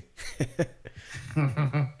 Dixie.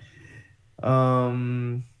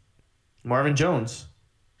 Marvin Jones.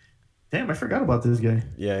 Damn, I forgot about this guy.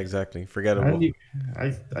 Yeah, exactly. I Forgettable.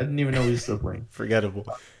 didn't even know he was still playing. Forgettable.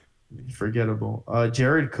 Forgettable.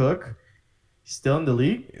 Jared Cook, still in the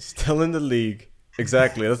league. Still in the league.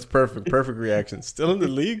 Exactly. That's perfect. Perfect reaction. Still in the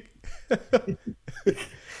league.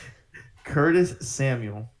 Curtis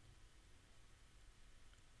Samuel.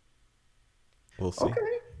 We'll see.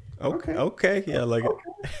 Okay. Okay. Yeah, I like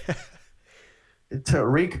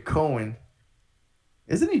Tariq Cohen.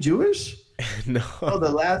 Isn't he Jewish? it. No. Oh,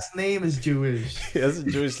 the last name is Jewish. He has a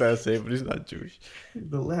Jewish last name, but he's not Jewish.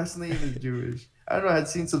 The last name is Jewish. I don't know. I'd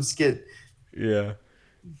seen some skit. Yeah.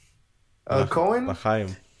 Cohen L'chaim.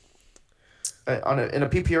 in a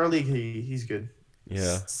PPR league, he's good.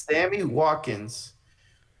 Yeah. Sammy Watkins.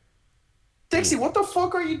 Dixie, what the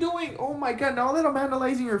fuck are you doing? Oh my god! Now that I'm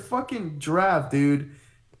analyzing your fucking draft, dude.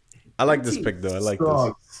 I like this pick though. I like this.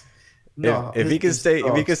 Sucks. No, If he can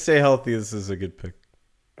stay healthy, this is a good pick.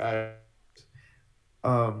 Yeah,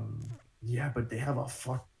 but they have a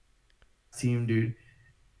fuck team, dude.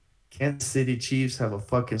 Kansas City Chiefs have a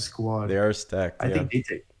fucking squad. They are stacked. I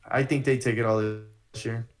think they take it all this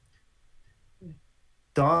year.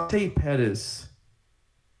 Dante Pettis.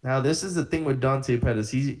 Now this is the thing with Dante Pettis.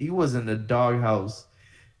 He was in the doghouse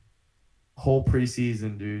whole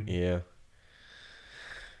preseason, dude. Yeah.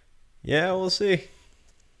 Yeah, we'll see.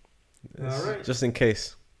 All right. Just in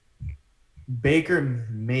case. Baker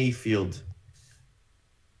Mayfield.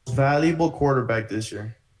 Valuable quarterback this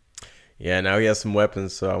year. Yeah, now he has some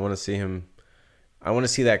weapons, so I want to see him. I want to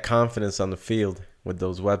see that confidence on the field with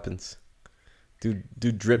those weapons. Dude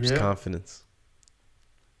drips confidence.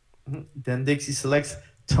 Then Dixie selects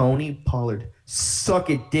Tony Pollard. Suck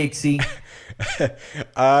it, Dixie.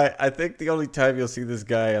 I think the only time you'll see this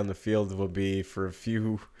guy on the field will be for a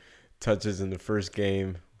few touches in the first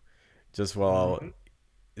game, just while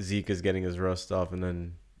Zeke is getting his rust off, and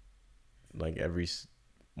then like every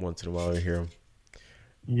once in a while you hear him.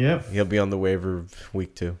 Yep. He'll be on the waiver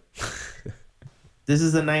week 2. This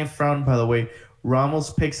is the 9th round, by the way.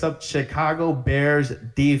 Ramos picks up Chicago Bears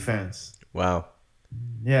defense. Wow.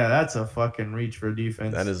 Yeah, that's a fucking reach for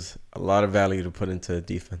defense. That is a lot of value to put into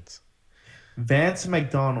defense. Vance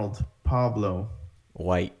McDonald, Pablo.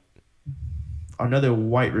 White. Another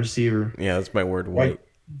white receiver. Yeah, that's my word, white.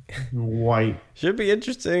 White. Should be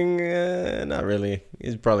interesting. Not really.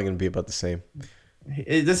 He's probably going to be about the same.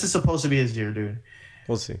 This is supposed to be his year, dude.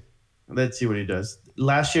 We'll see. Let's see what he does.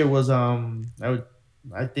 Last year was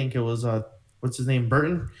I think it was what's his name?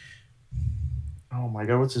 Burton? Oh my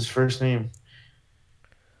god, what's his first name?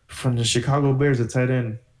 From the Chicago Bears, a tight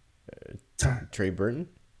end. Trey Burton?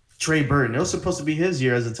 Trey Burton. It was supposed to be his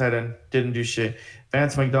year as a tight end. Didn't do shit.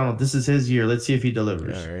 Vance McDonald, this is his year. Let's see if he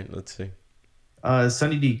delivers. All right, let's see.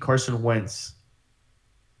 Sonny D, Carson Wentz.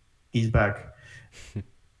 He's back.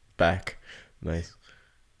 Back. Nice.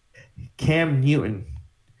 Cam Newton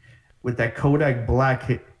with that Kodak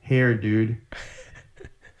black hair, dude.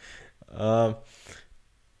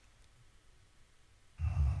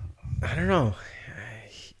 I don't know.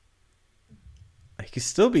 He could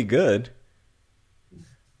still be good.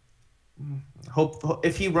 Hope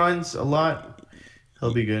if he runs a lot,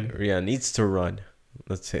 he'll be good. Yeah, needs to run.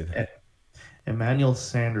 Let's say that. Emmanuel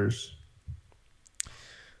Sanders.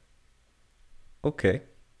 Okay.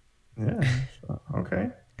 Yeah. Okay.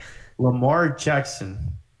 Lamar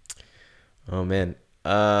Jackson. Oh man.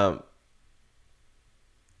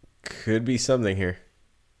 Could be something here.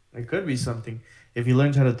 It could be something if he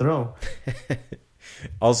learns how to throw.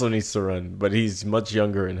 Also needs to run, but he's much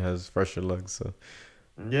younger and has fresher legs. So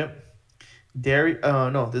Yep.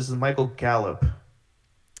 No, this is Michael Gallup.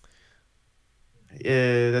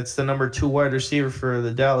 That's the number 2 wide receiver for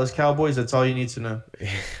the Dallas Cowboys. That's all you need to know.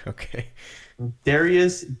 okay.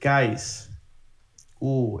 Darius Geis.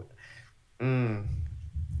 Ooh. Yeah.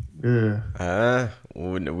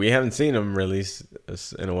 We haven't seen him release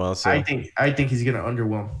in a while. So I think he's gonna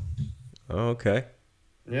underwhelm. Oh, okay.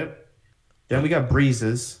 Yep. Then we got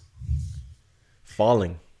Breezes.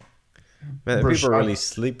 Falling. Man, people Rashad- are really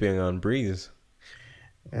sleeping on Breeze.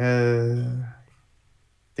 I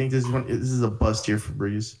think this is a bust year for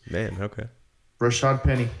Breeze. Man, okay. Rashad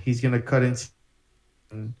Penny. He's gonna cut into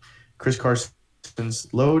Chris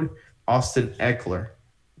Carson's load. Austin Eckler.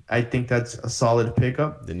 I think that's a solid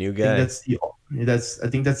pickup. The new I guy.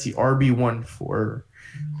 think that's the RB1 for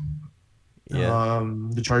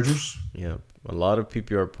the Chargers. Yeah. A lot of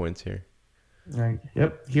PPR points here. Right.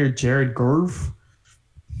 Yep. Here, Jared Goff.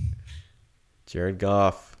 Jared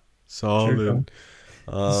Goff. Solid.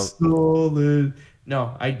 Solid.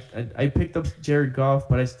 No, I picked up Jared Goff,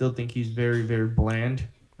 but I still think he's very, very bland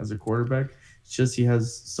as a quarterback. It's just he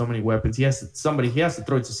has so many weapons. He has to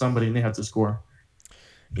throw it to somebody, and they have to score.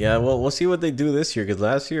 Yeah, well, we'll see what they do this year. Because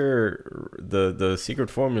last year, the secret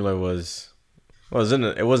formula was... Well,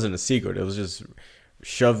 it wasn't a secret. It was just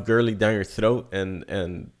shove Gurley down your throat and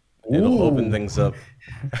it'll open things up.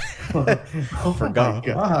 Oh my Goff.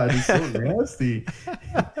 God, he's so nasty.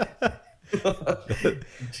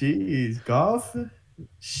 Jeez, Goff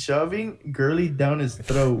shoving Gurley down his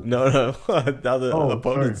throat. No, down the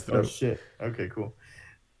opponent's sorry. Oh throat. shit. Okay, cool.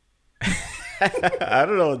 I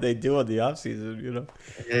don't know what they do on the offseason, you know.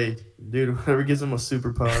 Hey, dude, whoever gives him a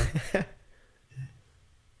superpower.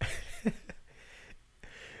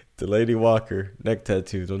 Delaney Walker, neck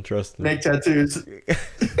tattoo. Don't trust him. Neck tattoos.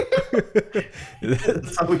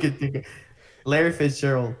 That's all we can think of. Larry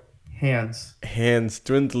Fitzgerald, hands. Hands,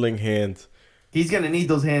 dwindling hands. He's gonna need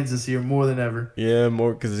those hands this year more than ever. Yeah,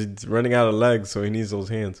 more because he's running out of legs, so he needs those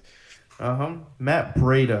hands. Matt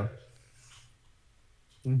Breida.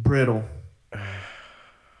 Brittle.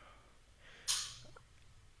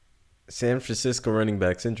 San Francisco running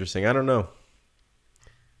backs, interesting. I don't know.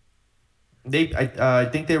 I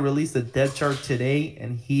think they released the depth chart today,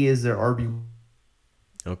 and he is their RB.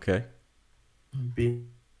 Okay. I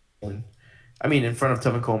mean, in front of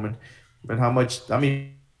Tevin Coleman, but how much? I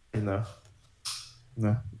mean, no,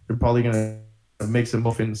 they're probably gonna mix them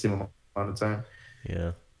both in the same amount of time.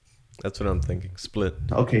 Yeah, that's what I'm thinking. Split.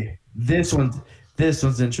 Okay, this one's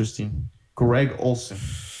interesting. Greg Olson.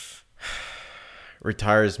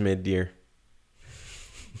 Retires mid-year.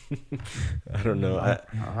 I don't know.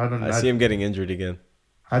 I see him getting injured again.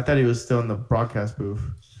 I thought he was still in the broadcast booth.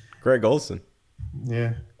 Greg Olson.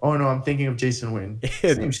 Yeah. Oh no, I'm thinking of Jason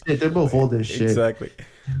Witten. Same shit. They're both old as shit. Exactly.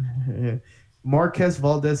 Yeah. Marquez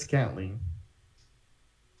Valdez-Scantling.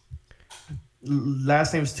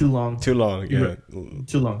 Last name's too long. Too long. Yeah.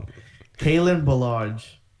 Too long. Kalen Ballage.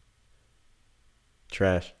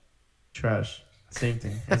 Trash. Trash. Same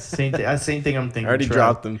thing. That's the same thing. That's the same thing I'm thinking. I already Trash.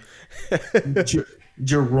 dropped him.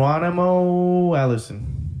 Geronimo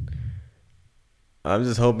Allison. I'm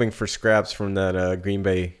just hoping for scraps from that Green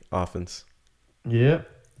Bay offense. Yep.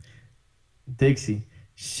 Dixie.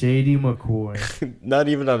 Shady McCoy. Not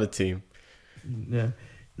even on the team. Yeah.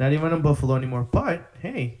 Not even in Buffalo anymore. But,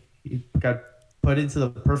 hey, he got put into the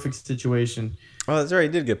perfect situation. Oh, that's right. He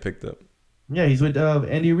did get picked up. Yeah, he's with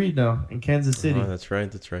Andy Reid now in Kansas City. Oh, that's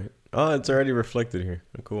right. Oh, it's already reflected here.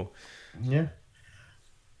 Oh, cool. Yeah.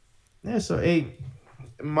 Yeah, so, hey,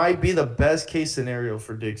 it might be the best case scenario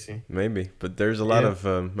for Dixie. Maybe. But there's a lot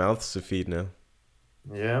of mouths to feed now.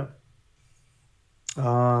 Yeah.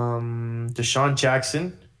 Deshaun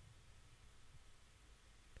Jackson.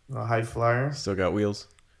 A high flyer. Still got wheels.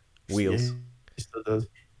 Wheels. Yeah, he still does.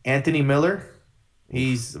 Anthony Miller.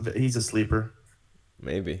 He's a sleeper.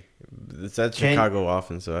 Maybe. It's that Chicago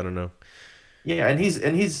offense, so I don't know. Yeah, and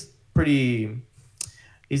he's pretty.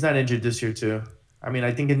 He's not injured this year too. I mean,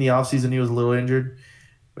 I think in the offseason he was a little injured,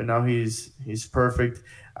 but now he's perfect.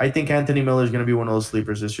 I think Anthony Miller is going to be one of those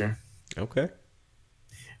sleepers this year. Okay.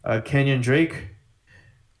 Kenyon Drake.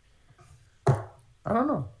 I don't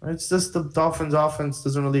know. It's just the Dolphins' offense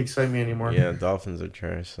doesn't really excite me anymore. Yeah, Dolphins are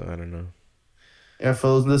trash, so I don't know. Yeah, for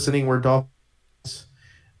those listening, we're Dolphins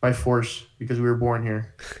by force because we were born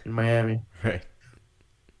here in Miami. Right.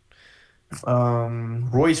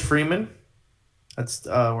 Royce Freeman. That's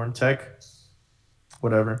we're in tech.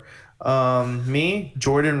 Whatever. Me,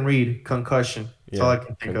 Jordan Reed, concussion. That's all I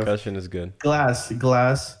can think of. Concussion is good.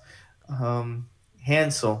 Glass.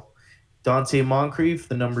 Hansel. Dante Moncrief,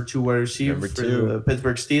 the number 2 wide receiver Number for 2. the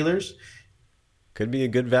Pittsburgh Steelers. Could be a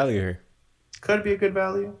good value here. Could be a good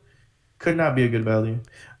value. Could not be a good value.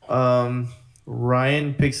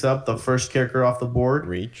 Ryan picks up the first kicker off the board.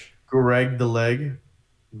 Reach. Greg the leg.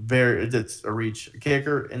 It's a reach.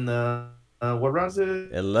 Kicker in the what round is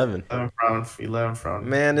it? 11. 11th round.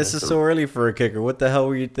 Man, this is so early for a kicker. What the hell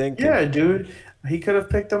were you thinking? Yeah, dude. He could have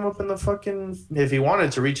picked him up in the fucking if he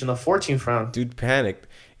wanted to reach in the 14th round. Dude panicked.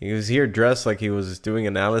 He was here dressed like he was doing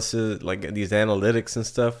analysis, like these analytics and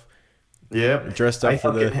stuff. Yep. Dressed up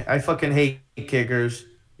I fucking hate kickers.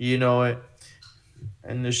 You know it.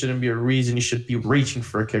 And there shouldn't be a reason you should be reaching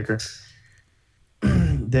for a kicker.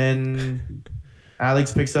 Then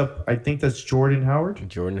Alex picks up, I think that's Jordan Howard.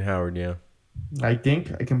 Jordan Howard, yeah. I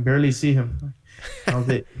think. I can barely see him.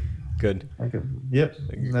 Good. Yep.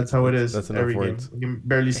 That's how it is. That's enough every words. game. You can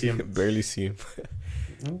barely see him. Barely see him.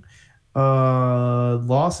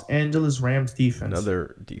 Los Angeles Rams defense.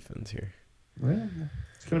 Another defense here. Yeah,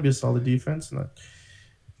 it's gonna be a solid defense. Not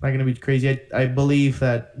gonna be crazy. I believe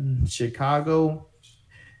that Chicago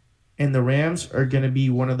and the Rams are gonna be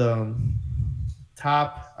one of the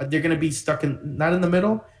top. They're gonna be stuck not in the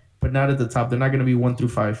middle, but not at the top. They're not gonna be 1 through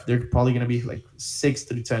 5. They're probably gonna be like 6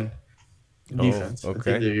 through 10 defense.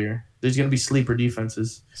 Okay. There's gonna be sleeper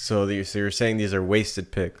defenses. So you're saying these are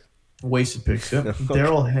wasted picks? Wasted picks. Yep.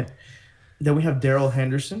 Okay. Then we have Daryl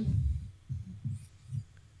Henderson.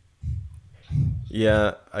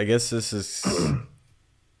 Yeah, I guess this is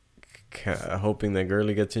hoping that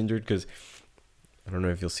Gurley gets injured because I don't know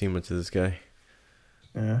if you'll see much of this guy.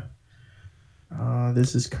 Yeah.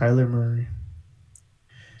 This is Kyler Murray.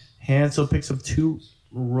 Hansel picks up 2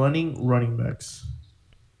 running backs.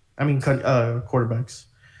 I mean, quarterbacks.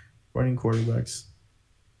 Running quarterbacks.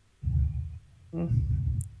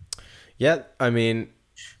 Yeah, I mean,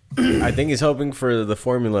 I think he's hoping for the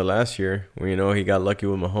formula last year where, he got lucky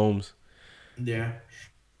with Mahomes. Yeah.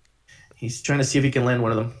 He's trying to see if he can land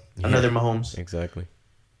one of them. Another Mahomes. Exactly.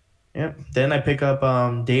 Yep. Then I pick up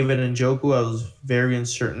David Njoku. I was very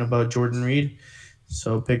uncertain about Jordan Reed.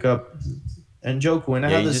 So pick up Njoku. And I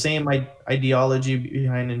have the same ideology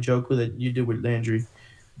behind Njoku that you did with Landry.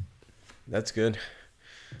 That's good.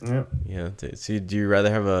 Yep. Yeah. See, do you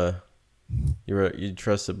rather have you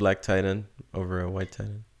trust a black tight end over a white tight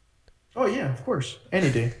end? Oh, yeah, of course.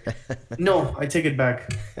 Any day. No, I take it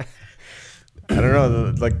back. I don't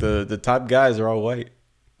know. The top guys are all white.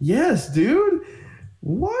 Yes, dude.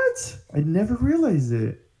 What? I never realized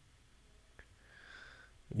it.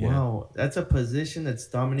 Yeah. Wow, that's a position that's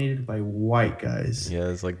dominated by white guys. Yeah,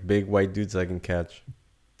 it's like big white dudes I can catch.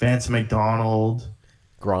 Vance McDonald,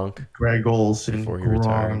 Gronk. Greg Olsen, Before he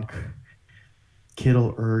retired.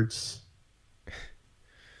 Kittle Ertz.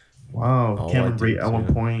 Wow, All Cameron white Brate dudes, at one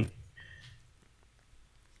yeah. point.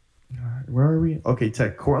 Where are we? Okay,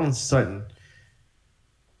 Tech. Cortland Sutton.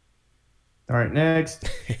 All right, next.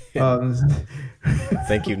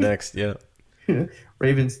 Thank you. Next, yeah.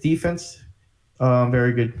 Ravens defense.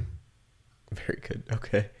 Very good. Very good.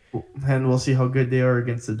 Okay. And we'll see how good they are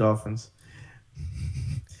against the Dolphins.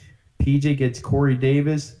 PJ gets Corey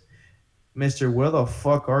Davis. Mr. Where the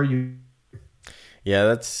fuck are you? Yeah,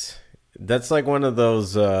 that's like one of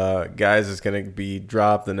those guys that's gonna be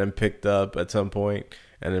dropped and then picked up at some point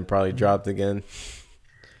and then probably dropped again.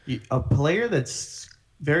 A player that's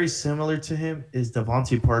very similar to him is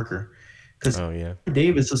Devontae Parker. Because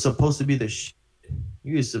Davis was supposed to be the shit.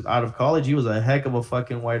 He was out of college. He was a heck of a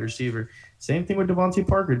fucking wide receiver. Same thing with Devontae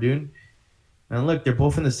Parker, dude. And look, they're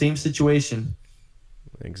both in the same situation.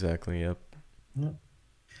 Exactly. Yep.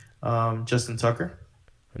 Justin Tucker.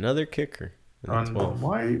 Another kicker.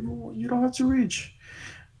 Why you don't have to reach?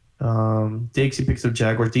 Dixie picks up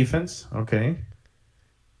Jaguars defense. Okay.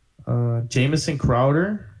 Jamison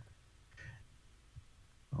Crowder.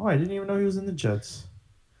 Oh, I didn't even know he was in the Jets.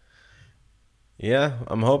 Yeah,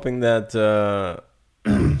 I'm hoping that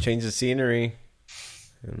change the scenery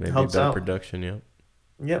and maybe Helps better out. production. Yeah.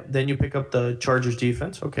 Yep. Then you pick up the Chargers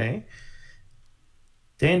defense. Okay.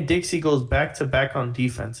 Dan Dixie goes back to back on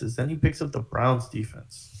defenses. Then he picks up the Browns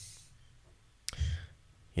defense.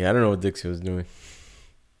 Yeah, I don't know what Dixie was doing.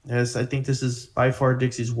 Yes, I think this is by far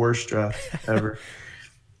Dixie's worst draft ever.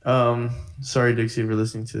 Sorry, Dixie, for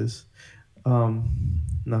listening to this.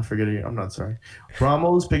 Not forgetting. I'm not sorry.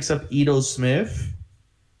 Ramos picks up Ito Smith,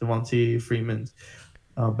 Devontae Freeman's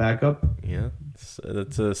backup. Yeah,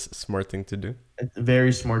 that's a smart thing to do. It's a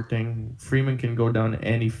very smart thing. Freeman can go down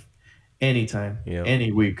anytime, Yeah.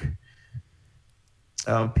 any week.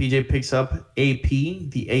 PJ picks up AP,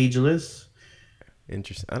 the ageless.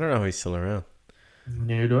 Interesting. I don't know how he's still around.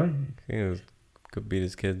 Neither do I. I think it was, could beat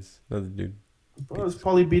his kids. Another dude. Well, it's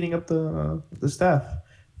probably beating up the staff,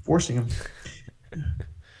 forcing him.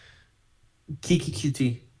 Kiki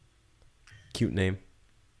QT. Cute name.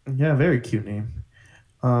 Yeah, very cute name.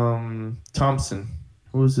 Thompson.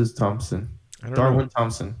 Who is this Thompson? I don't Darwin know.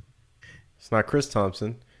 Thompson. It's not Chris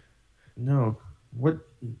Thompson. No. What?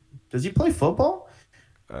 Does he play football?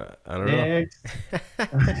 I don't know.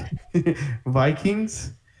 Next.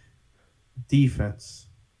 Vikings. Defense.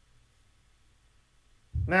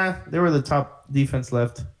 Nah, they were the top defense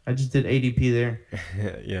left. I just did ADP there.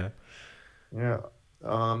 Yeah. Yeah.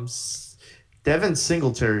 Devin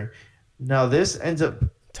Singletary. Now this ends up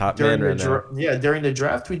Top during man the right now. during the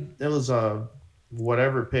draft it was a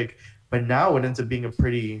whatever pick, but now it ends up being a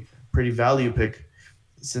pretty value pick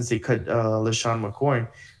since they cut LaShawn McCoy,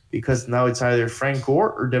 because now it's either Frank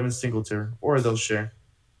Gore or Devin Singletary, or they'll share.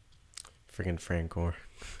 Freaking Frank Gore.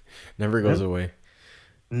 Never goes away.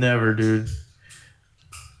 Never, dude.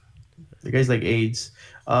 The guy's like AIDS.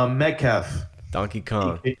 Metcalf. Donkey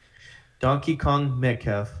Kong. Donkey Kong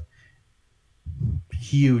Metcalf.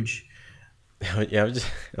 Huge. Yeah, I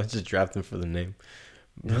was just drafting for the name.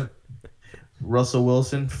 Russell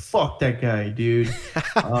Wilson. Fuck that guy, dude.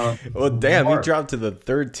 Well, damn, Mark. he dropped to the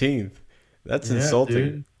 13th. That's Yeah, insulting.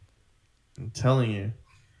 dude. I'm telling you.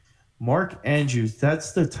 Mark Andrews,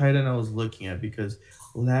 that's the tight end I was looking at, because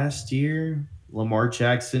last year Lamar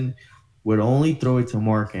Jackson would only throw it to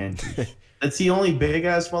Mark Andrews. That's the only big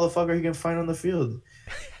ass motherfucker he can find on the field.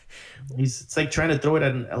 It's like trying to throw it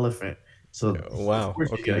at an elephant. So Wow, of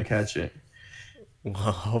course okay. you gotta catch it. Well,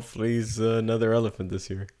 hopefully he's another elephant this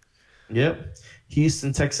year. Yep.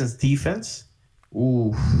 Houston Texans defense.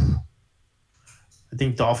 Ooh. I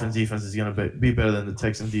think Dolphins defense is gonna be better than the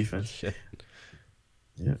Texans defense. Shit.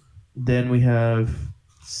 Yeah. Then we have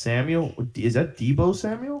Samuel. Is that Debo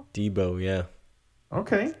Samuel? Debo, yeah.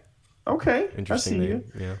 Okay. Okay. Interesting I see name.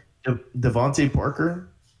 Yeah. you. Devontae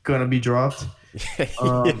Parker gonna be dropped.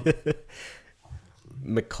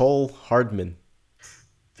 McCole Hardman.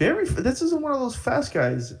 This is one of those fast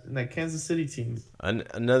guys in that Kansas City team.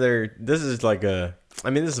 Another. This is like a. I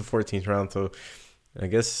mean, this is the 14th round, so I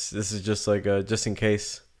guess this is just like a just in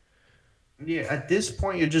case. Yeah, at this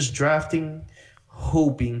point you're just drafting,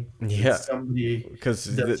 hoping Yeah. somebody. Because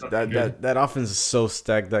That's something good. that offense is so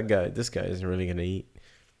stacked. This guy isn't really gonna eat.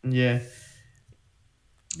 Yeah.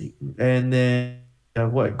 And then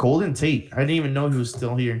what? Golden Tate. I didn't even know he was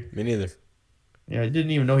still here. Me neither. Yeah, I didn't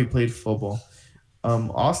even know he played football.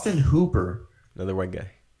 Austin Hooper. Another white guy.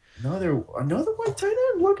 Another white tight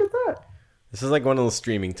end. Look at that. This is like one of those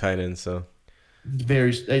streaming tight ends. So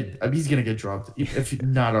Very. He's gonna get dropped if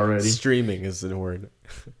not already. streaming is the word.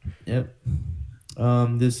 Yep.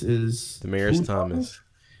 This is Demaryius who, Thomas.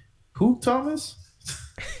 Who Thomas?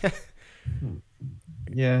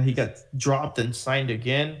 Yeah, he got dropped and signed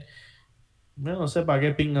again. No, sepa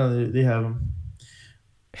qué pinga they have him.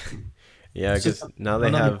 Yeah, It's because just now they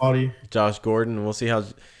another have body. Josh Gordon. We'll see how.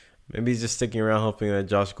 Maybe he's just sticking around, hoping that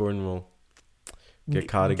Josh Gordon will get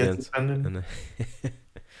caught Get again. suspended. And then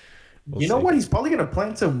we'll You know see. what? He's probably gonna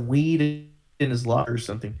plant some weed in his locker or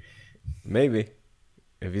something. Maybe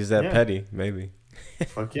if he's that Yeah. petty, maybe.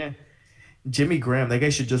 Fuck yeah. Jimmy Graham, that guy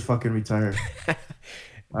should just fucking retire.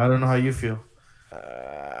 I don't know how you feel.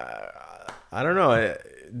 I don't know.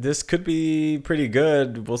 This could be pretty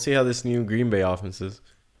good. We'll see how this new Green Bay offense is.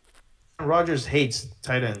 Rodgers hates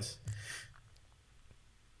tight ends.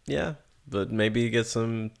 Yeah, but maybe get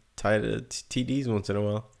some tight TDs once in a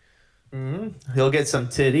while. Mm-hmm. He'll get some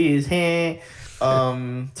titties. Hey.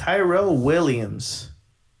 Tyrell Williams.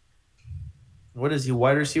 What is he?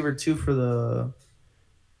 Wide receiver 2 for the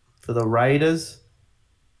Raiders.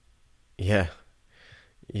 Yeah.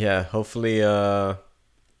 Hopefully,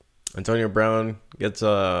 Antonio Brown gets he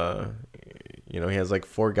has like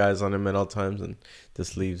 4 guys on him at all times, and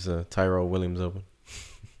this leaves Tyrell Williams open.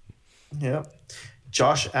 Yeah.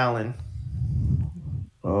 Josh Allen.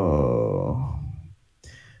 Oh.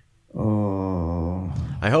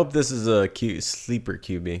 I hope this is a cute sleeper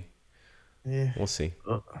QB. Yeah. We'll see.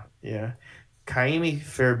 Yeah. Kaimi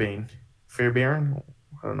Fairbairn. Fairbairn?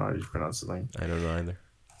 I don't know how you pronounce the name. I don't know either.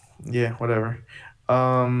 Yeah, whatever.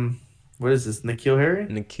 What is this? N'Keal Harry?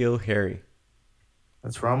 N'Keal Harry.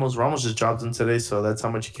 That's Ramos. Ramos just dropped him today, so that's how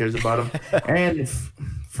much he cares about him. And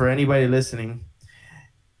for anybody listening,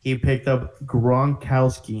 he picked up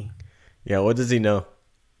Gronkowski. Yeah, what does he know?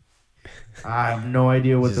 I have no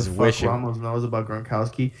idea what the Just fuck wishing. Ramos knows about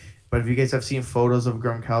Gronkowski. But if you guys have seen photos of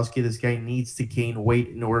Gronkowski, this guy needs to gain weight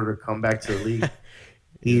in order to come back to the league.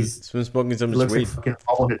 He's been smoking so He much looks like weed. fucking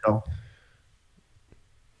bald though.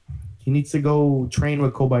 He needs to go train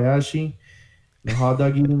with Kobayashi, the hot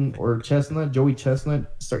dog eating, or Chestnut, Joey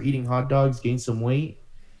Chestnut. Start eating hot dogs, gain some weight,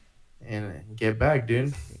 and get back,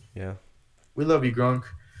 dude. Yeah. We love you, Gronk.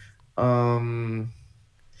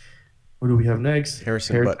 What do we have next?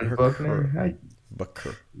 Harrison Buckner. Hi.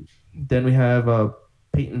 Bucker. Then we have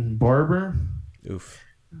Peyton Barber. Oof.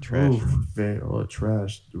 Trash.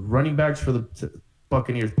 Trash. Running backs for the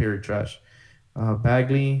Buccaneers, period, trash.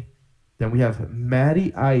 Bagley. Then we have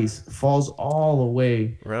Matty Ice. Falls all the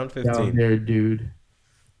way Round down 15. there, dude.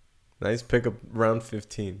 Nice pickup, round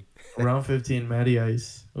 15. Round 15, Matty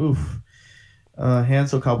Ice. Oof.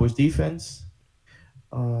 Hansel Cowboys defense.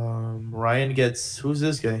 Ryan gets, who's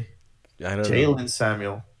this guy? I don't know. Jalen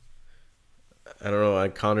Samuel. I don't know.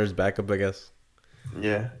 Connor's backup, I guess.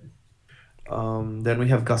 Yeah. Then we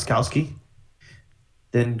have Goskowski.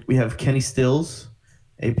 Then we have Kenny Stills,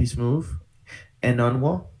 AP Smooth,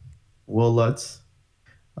 Enunwa, Will Lutz,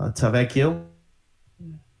 Tavecchio.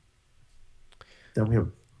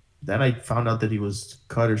 Then I found out that he was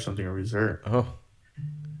cut or something or reserved. Oh,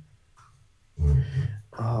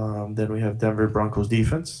 Then we have Denver Broncos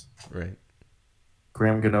defense, right.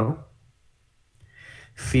 Graham Gano.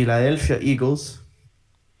 Philadelphia Eagles.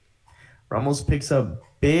 Ramos picks up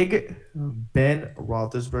Big Ben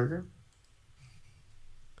Roethlisberger.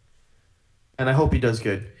 And I hope he does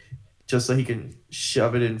good. Just so he can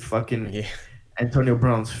shove it in fucking Yeah. Antonio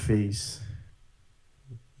Brown's face.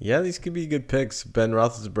 Yeah, these could be good picks. Ben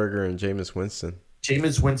Roethlisberger and Jameis Winston.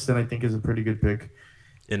 Jameis Winston, I think, is a pretty good pick.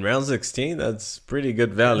 In round 16, that's pretty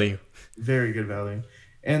good value. Very good value.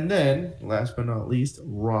 And then, last but not least,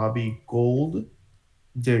 Robbie Gold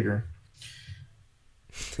Digger.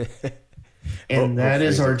 And that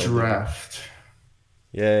is our draft.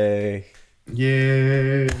 Yay.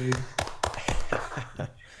 Yay.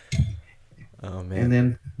 Oh, man. And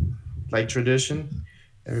then, like tradition,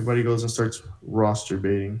 everybody goes and starts roster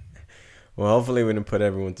baiting. Well, hopefully we didn't put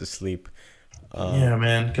everyone to sleep. Yeah,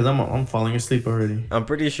 man, because I'm falling asleep already. I'm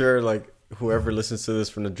pretty sure, like, whoever listens to this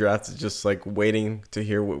from the draft is just, like, waiting to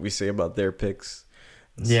hear what we say about their picks.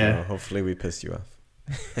 Yeah. So hopefully we pissed you off.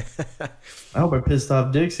 I hope I pissed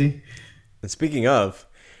off Dixie. And speaking of,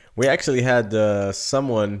 we actually had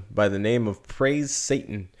someone by the name of Praise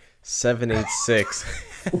Satan 786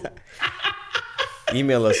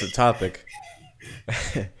 email us a topic.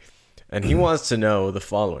 And he wants to know the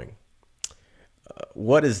following.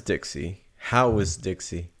 What is Dixie? How is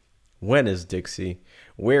Dixie? When is Dixie?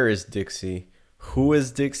 Where is Dixie? Who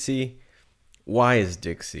is Dixie? Why is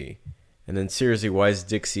Dixie? And then seriously, why is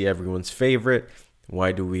Dixie everyone's favorite?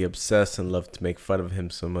 Why do we obsess and love to make fun of him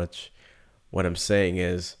so much? What I'm saying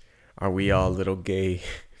is, are we all a little gay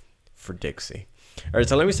for Dixie? All right,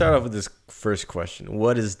 so let me start off with this first question.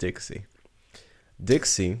 What is Dixie?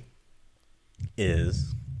 Dixie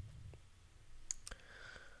is...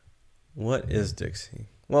 What is Dixie?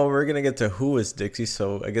 Well, we're going to get to who is Dixie,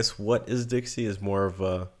 so I guess what is Dixie is more of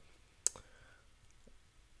a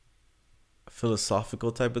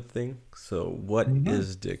philosophical type of thing. So what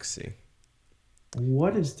is Dixie?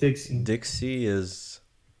 What is Dixie? Dixie is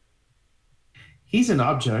He's an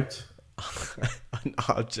object. an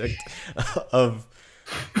object of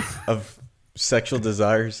sexual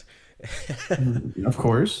desires. Of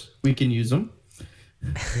course, we can use them.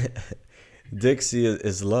 Dixie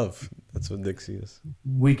is love. That's what Dixie is.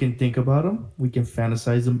 We can think about him. We can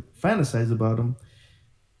fantasize about him.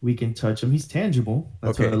 We can touch him. He's tangible.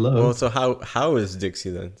 That's what I love. Well, so how is Dixie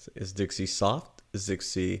then? Is Dixie soft? Is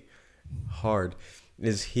Dixie hard?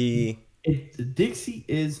 Is he... Dixie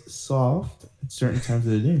is soft at certain times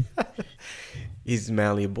of the day. He's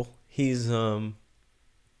malleable. He's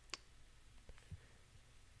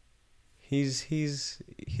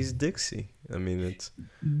Dixie. I mean, it's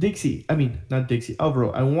Dixie. I mean, not Dixie.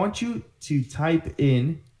 Alvaro, I want you to type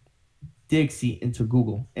in Dixie into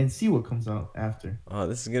Google and see what comes out after. oh,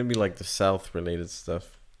 this is gonna be like the South related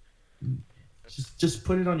stuff. Just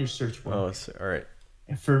put it on your search bar. Oh, all right.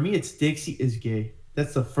 And for me, it's Dixie is gay.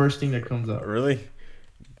 That's the first thing that comes up. Really,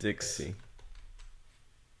 Dixie.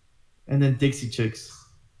 And then Dixie chicks.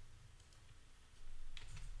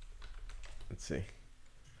 Let's see.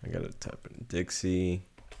 I gotta type in Dixie.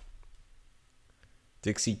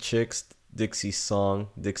 Dixie Chicks, Dixie Song,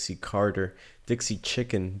 Dixie Carter, Dixie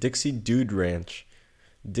Chicken, Dixie Dude Ranch,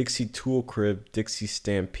 Dixie Tool Crib, Dixie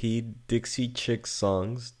Stampede, Dixie Chicks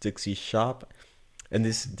Songs, Dixie Shop, and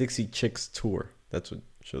this Dixie Chicks Tour. That's what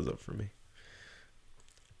shows up for me.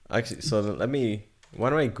 Actually, so why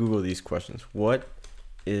don't I Google these questions? What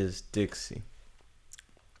is Dixie?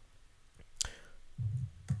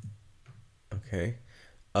 Okay.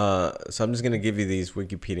 So I'm just going to give you these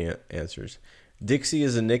Wikipedia answers. Dixie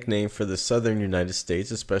is a nickname for the southern United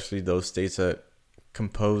States, especially those states that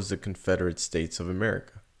compose the Confederate States of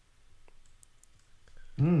America.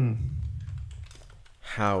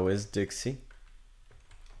 How is Dixie?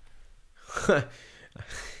 I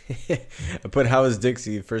put how is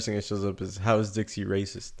Dixie. The first thing that shows up is how is Dixie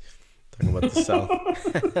racist? Talking about the South.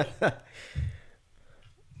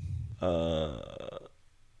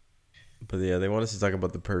 But yeah, they want us to talk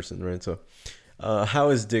about the person, right? So, how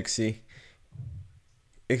is Dixie?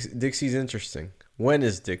 Dixie's interesting. When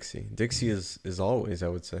is Dixie? Dixie is always, I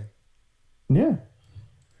would say. Yeah.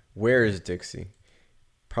 Where is Dixie?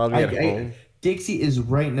 Probably at home. Dixie is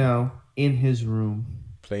right now in his room.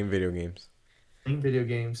 Playing video games. Playing video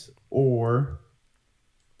games or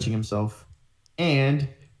touching himself and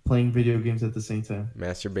playing video games at the same time.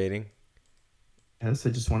 Masturbating. Yes, I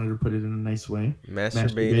just wanted to put it in a nice way.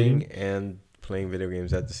 Masturbating and playing video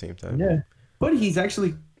games at the same time. Yeah. But he's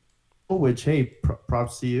actually, which, hey,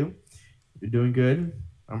 props to you. You're doing good.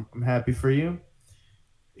 I'm happy for you.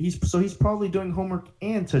 He's probably doing homework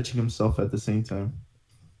and touching himself at the same time.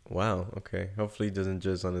 Wow. Okay. Hopefully he doesn't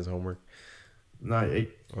jizz on his homework. No,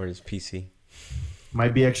 or his PC.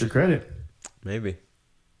 Might be extra credit. Maybe.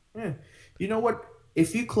 Yeah. You know what?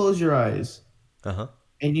 If you close your eyes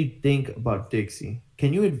and you think about Dixie,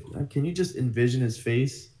 can you just envision his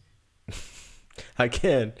face? I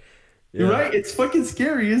can. Yeah. You're right. It's fucking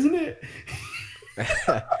scary, isn't it?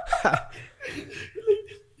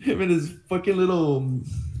 Him and his fucking little.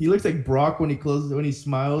 He looks like Brock when he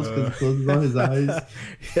smiles because he closes all his eyes.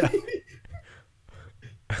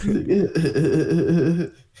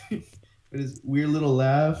 With his weird little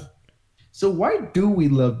laugh. So why do we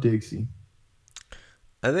love Dixie?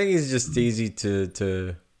 I think he's just easy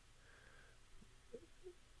to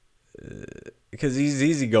because he's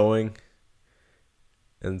easygoing,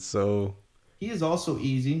 and so he is also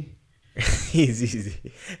easy. He's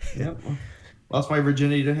easy. Yep. Lost my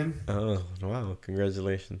virginity to him. Oh wow!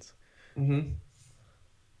 Congratulations. Mm-hmm.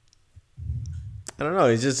 I don't know.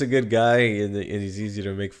 He's just a good guy, and he's easy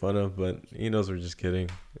to make fun of. But he knows we're just kidding.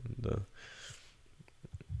 And,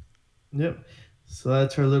 Yep. So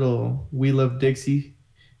that's our little "We Love Dixie."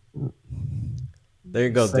 There you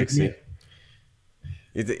go, segment.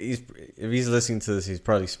 Dixie. If he's listening to this, he's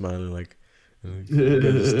probably smiling like,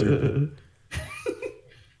 "You're stupid."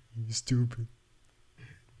 You're stupid.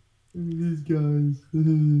 These guys.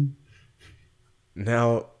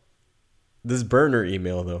 Now, this burner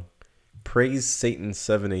email though, praise Satan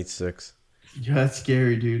 786. Yeah, that's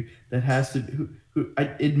scary, dude. That has to be.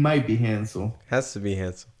 It might be Hansel. Has to be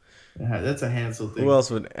Hansel. That's a Hansel thing. Who else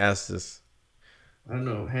would ask this? I don't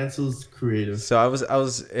know. Hansel's creative. So I was.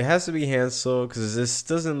 It has to be Hansel because this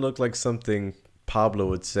doesn't look like something Pablo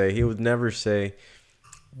would say. He would never say,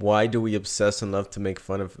 "Why do we obsess and love to make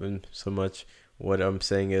fun of him so much?" What I'm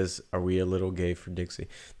saying is, are we a little gay for Dixie?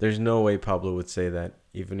 There's no way Pablo would say that,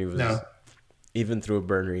 even through a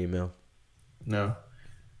burner email. No.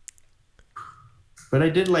 But I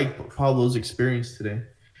did like Pablo's experience today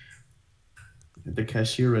at the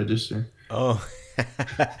cashier register. Oh,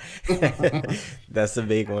 that's a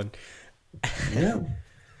big one. Yeah.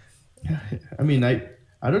 I mean, I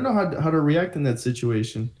don't know how to react in that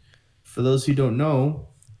situation. For those who don't know,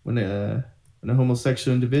 when a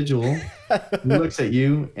homosexual individual looks at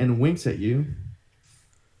you and winks at you,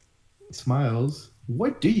 smiles,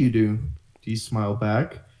 what do? Do you smile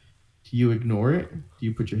back? Do you ignore it? Do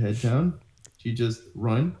you put your head down? Do you just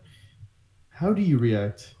run? How do you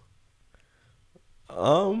react?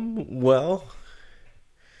 Well,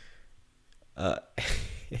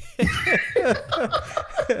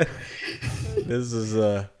 this is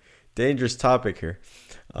a dangerous topic here.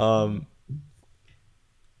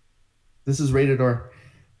 This is rated R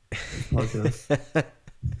podcast.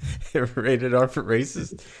 Rated R for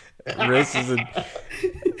racist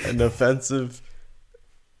and offensive.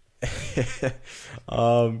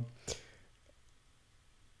 I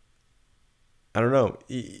don't know.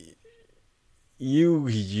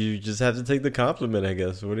 You just have to take the compliment, I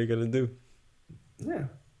guess. What are you gonna do? Yeah,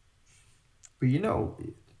 but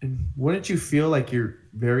wouldn't you feel like you're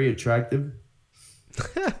very attractive?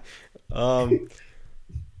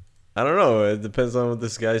 I don't know. It depends on what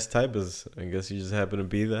this guy's type is. I guess you just happen to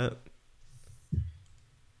be that.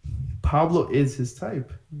 Pablo is his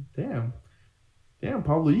type. Damn, Damn,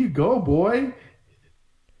 Pablo, you go, boy.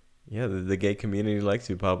 Yeah, the gay community likes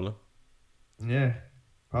you, Pablo. Yeah.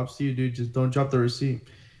 Props to you, dude. Just don't drop the receipt.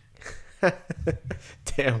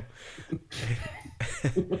 Damn.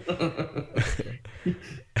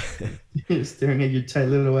 Staring at your tight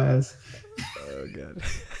little ass. Oh god.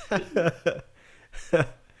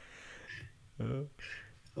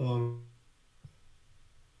 Um,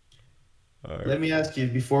 All right. Let me ask you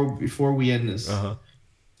before we end this. Uh-huh.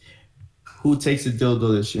 Who takes the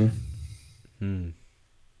dildo this year?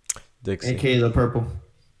 Dixie. AKA the purple.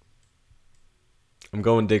 I'm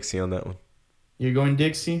going Dixie on that one. You're going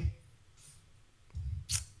Dixie?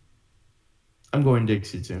 I'm going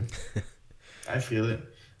Dixie too. I feel it.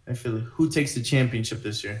 Who takes the championship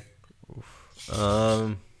this year?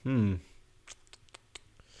 Well,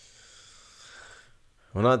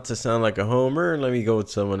 not to sound like a homer, let me go with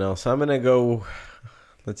someone else. I'm gonna go.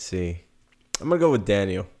 Let's see. I'm gonna go with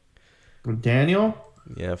Daniel. Daniel?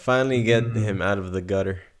 Yeah, finally get him out of the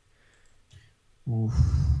gutter. Oof.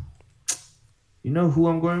 You know who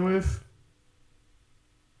I'm going with?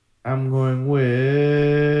 I'm going with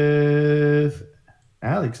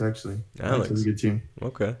Alex, actually. Alex is a good team.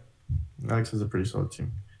 Okay. Alex is a pretty solid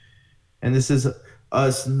team. And this is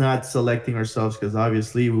us not selecting ourselves because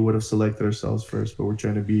obviously we would have selected ourselves first, but we're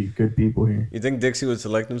trying to be good people here. You think Dixie would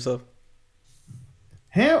select himself?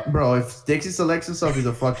 Hell, bro, if Dixie selects himself, he's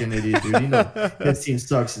a fucking idiot, dude. You know his team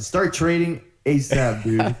sucks. Start trading ASAP,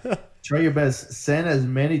 dude. Try your best. Send as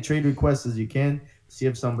many trade requests as you can. See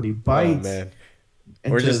if somebody bites. Oh, man.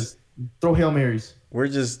 And We're just throw Hail Marys. We're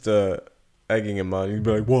just egging him on. He'd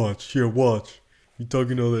be like, watch. You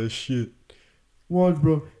talking all that shit. Watch,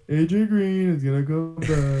 bro. AJ Green is going to come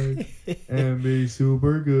back and be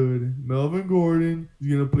super good. Melvin Gordon is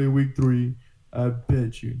going to play week 3. I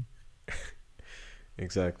bet you.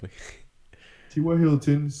 Exactly. T.Y.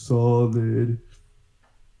 Hilton, solid.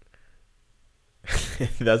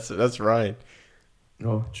 That's Ryan.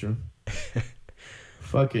 Oh, true.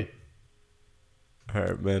 Fuck it. All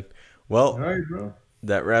right, man. Well, All right, bro.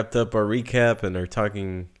 that wrapped up our recap and our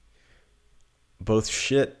talking both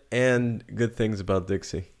shit and good things about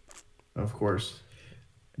Dixie. Of course.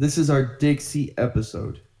 This is our Dixie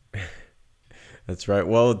episode. That's right.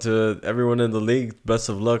 Well, to everyone in the league, best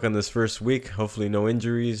of luck on this first week. Hopefully no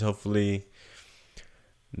injuries. Hopefully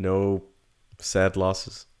no sad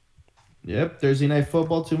losses. Yep. Thursday night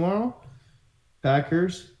football tomorrow.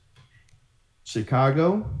 Packers.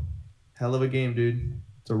 Chicago. Hell of a game, dude.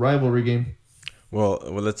 It's a rivalry game. Well,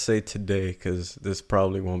 let's say today because this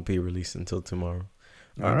probably won't be released until tomorrow.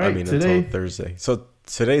 All right, until Thursday. So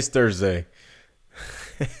today's Thursday.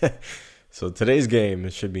 So today's game,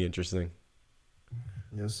 it should be interesting.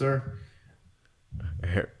 Yes, sir.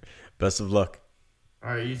 Best of luck.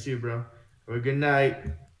 All right, you too, bro. Have a good night.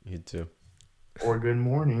 You too. Or good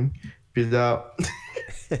morning. Peace out.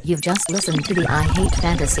 You've just listened to the I Hate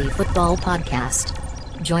Fantasy Football podcast.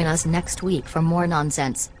 Join us next week for more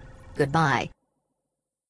nonsense. Goodbye.